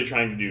was actually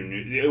trying to do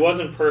new. It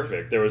wasn't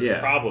perfect. There was Yeah.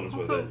 problems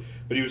with Also- it,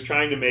 but he was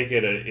trying to make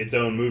it its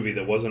own movie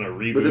that wasn't a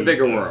reboot With a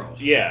bigger of- world.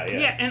 Yeah.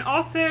 Yeah, and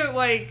also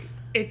like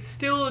it's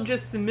still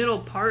just the middle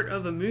part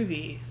of a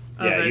movie,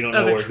 of Yeah, you don't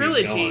know a where he's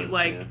trilogy. going,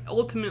 Like, yeah.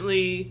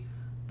 ultimately,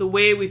 the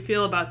way we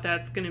feel about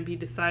that's going to be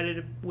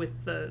decided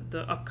with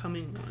the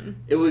upcoming one.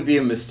 It would be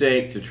a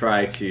mistake to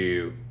try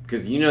to,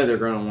 because they're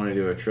going to want to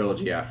do a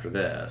trilogy after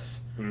this,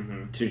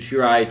 to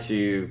try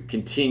to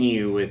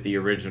continue with the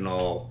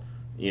original,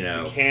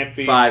 Can't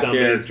be 5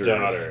 somebody's characters.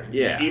 daughter.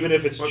 Yeah. Even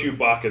if it's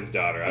Chewbacca's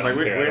daughter. I don't Like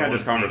we care. I don't had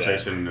this wanna see that.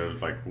 conversation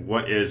of like,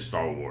 what is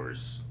Star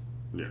Wars?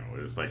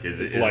 It's like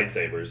It's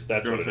lightsabers.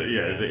 That's what it is.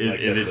 Yeah, man.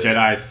 is it that's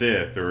Jedi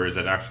Sith, or is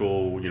it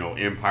actual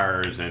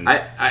empires and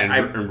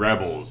and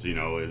rebels?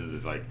 Is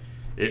it like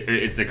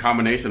it's a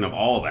combination of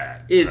all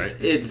that. It's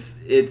right?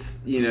 it's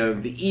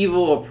the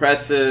evil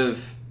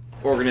oppressive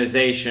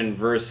organization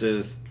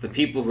versus the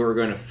people who are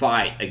going to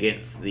fight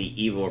against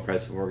the evil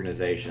oppressive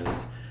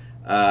organizations.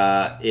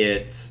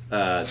 It's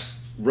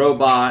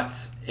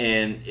robots,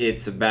 and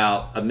it's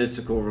about a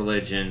mystical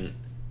religion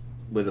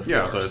with a force.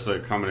 Yeah, so it's a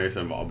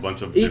combination of a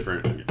bunch of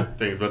different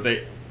things. But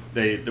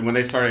they when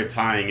they started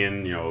tying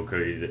in, you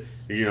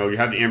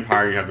have the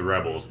Empire, you have the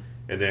rebels,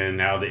 and then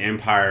now the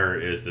Empire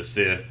is the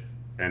Sith,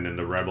 and then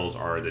the rebels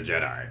are the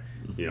Jedi.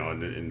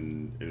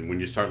 And when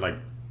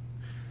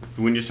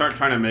you start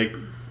trying to make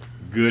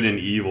good and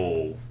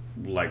evil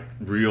like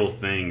real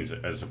things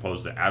as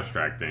opposed to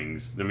abstract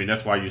things, I mean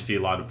that's why you see a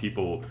lot of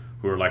people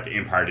who are like the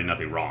Empire did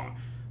nothing wrong.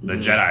 The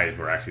Jedis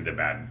were actually the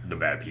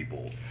bad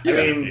people. I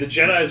mean, the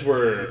Jedis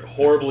were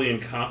horribly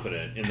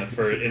incompetent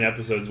in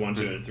episodes 1,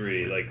 2, and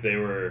 3. Like, they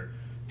were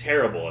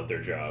terrible at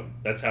their job.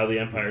 That's how the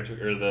Empire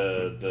took, or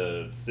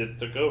the Sith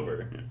took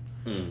over.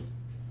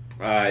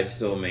 I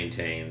still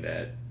maintain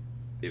that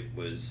it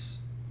was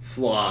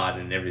flawed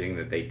in everything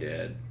that they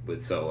did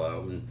with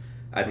Solo, and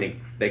I think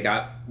they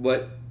got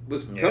what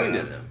was coming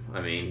to them. I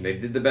mean, they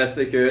did the best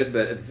they could,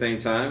 but at the same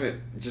time, it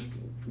just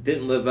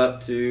didn't live up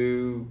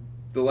to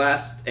the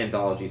last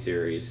anthology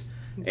series,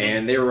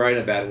 and they were right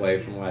in a bad way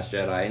from Last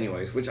Jedi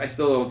anyways, which I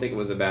still don't think it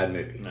was a bad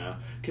movie. No.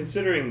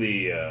 Considering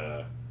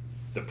the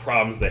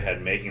problems they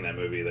had making that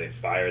movie, they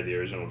fired the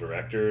original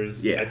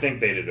directors. Yeah. I think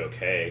they did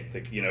okay.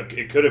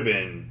 It could have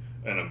been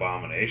an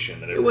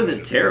abomination. It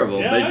wasn't terrible,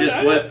 Yeah, but just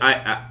I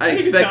had a good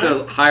expect time.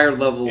 a higher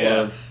level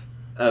Yeah.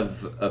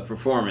 of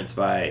performance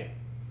by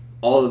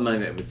all the money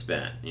that was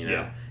spent,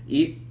 Yeah.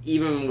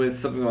 Even with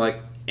something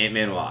like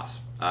Ant-Man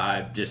Wasp.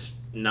 I just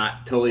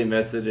not totally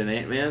invested in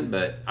Ant-Man,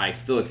 but I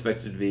still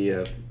expect it to be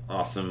a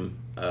awesome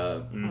I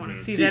want to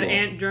see sequel. that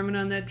ant drumming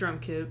on that drum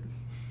kit.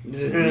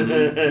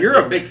 You're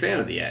a big fan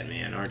of the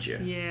Ant-Man, aren't you?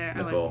 Yeah,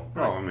 Nicole.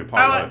 Well, I mean, Paul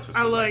Rudd's just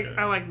I like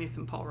like me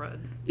some Paul Rudd.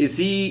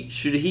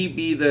 Should he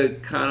be the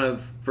kind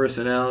of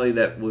personality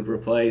that would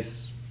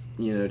replace,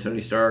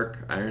 Tony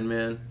Stark, Iron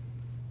Man,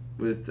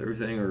 with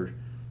everything, or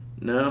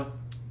no?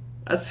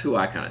 That's who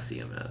I kind of see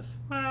him as.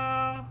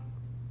 Well,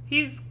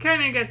 he's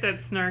kind of got that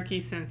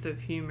snarky sense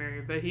of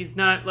humor, but he's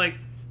not like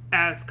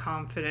as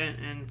confident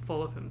and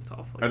full of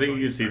himself. Like I think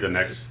Tony you see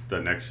Stark is. the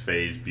next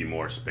phase be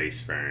more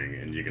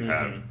spacefaring, and you can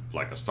have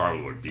like a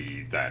Star-Lord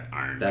be that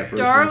Iron That Man. person.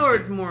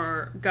 Star-Lord's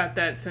more got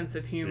that sense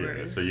of humor.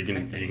 Yeah, so you I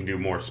can think. do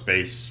more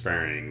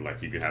spacefaring,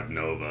 like you can have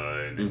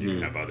Nova, and then you Mm-hmm.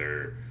 can have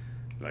other,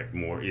 like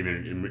more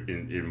even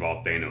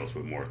involve Thanos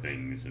with more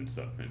things and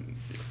stuff. And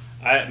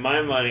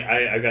My money,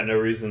 I've got no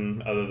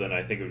reason other than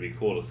I think it would be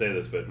cool to say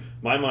this, but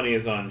my money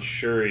is on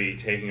Shuri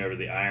taking over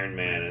the Iron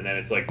Man, and then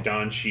it's like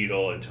Don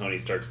Cheadle and Tony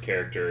Stark's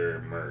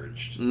character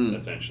merged,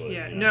 essentially.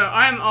 Yeah, you know? no,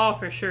 I'm all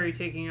for Shuri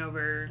taking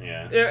over.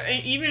 Yeah.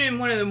 Even in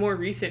one of the more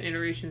recent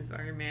iterations of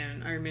Iron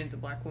Man's a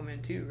black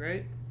woman too,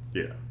 right?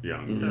 yeah,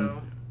 young.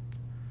 So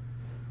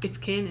it's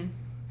canon.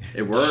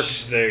 It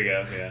works. There you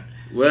go, yeah.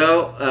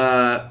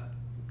 Well,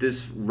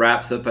 this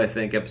wraps up, I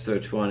think,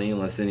 episode 20,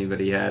 unless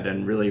anybody had a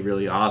really,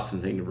 really awesome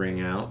thing to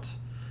bring out.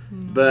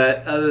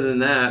 But other than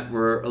that,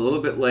 we're a little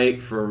bit late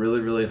for a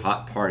really, really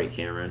hot party,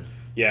 Cameron.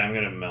 Yeah, I'm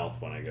going to melt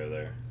when I go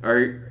there.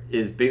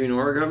 Is Baby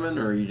Nora coming,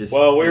 or are you just...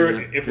 Well,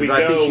 if we go,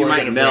 I think she we're might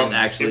gonna melt, bring,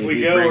 actually, If if we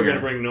you go, bring we're going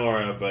her. to bring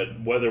Nora, but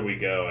whether we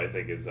go, I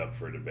think, is up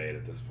for debate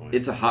at this point.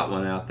 It's a hot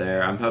one out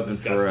there. I'm It's hoping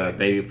for a disgusting.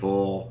 baby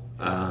pool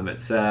at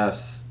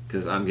Seth's,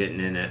 because I'm getting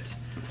in it.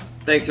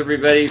 Thanks,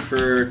 everybody,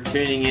 for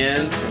tuning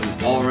in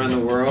from all around the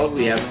world.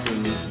 We have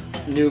some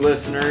new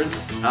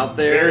listeners out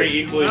there. Very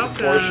equally Welcome.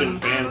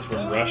 proportioned fans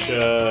from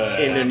Russia,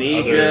 and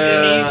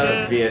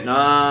Indonesia,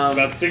 Vietnam.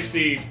 about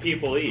 60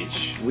 people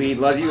each. We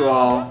love you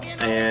all,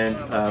 and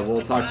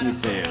we'll talk to you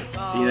soon.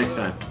 See you next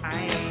time.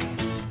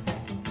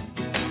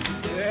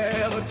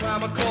 Every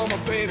time I call my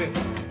baby,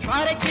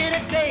 try to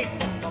get a date.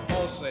 My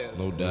boss says,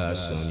 No die,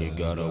 son, you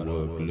gotta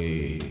work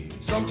late.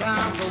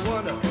 sometimes I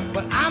wonder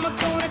what I'm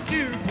gonna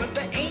do, but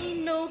there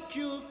ain't no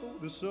cure for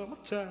the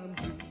summertime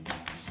blues.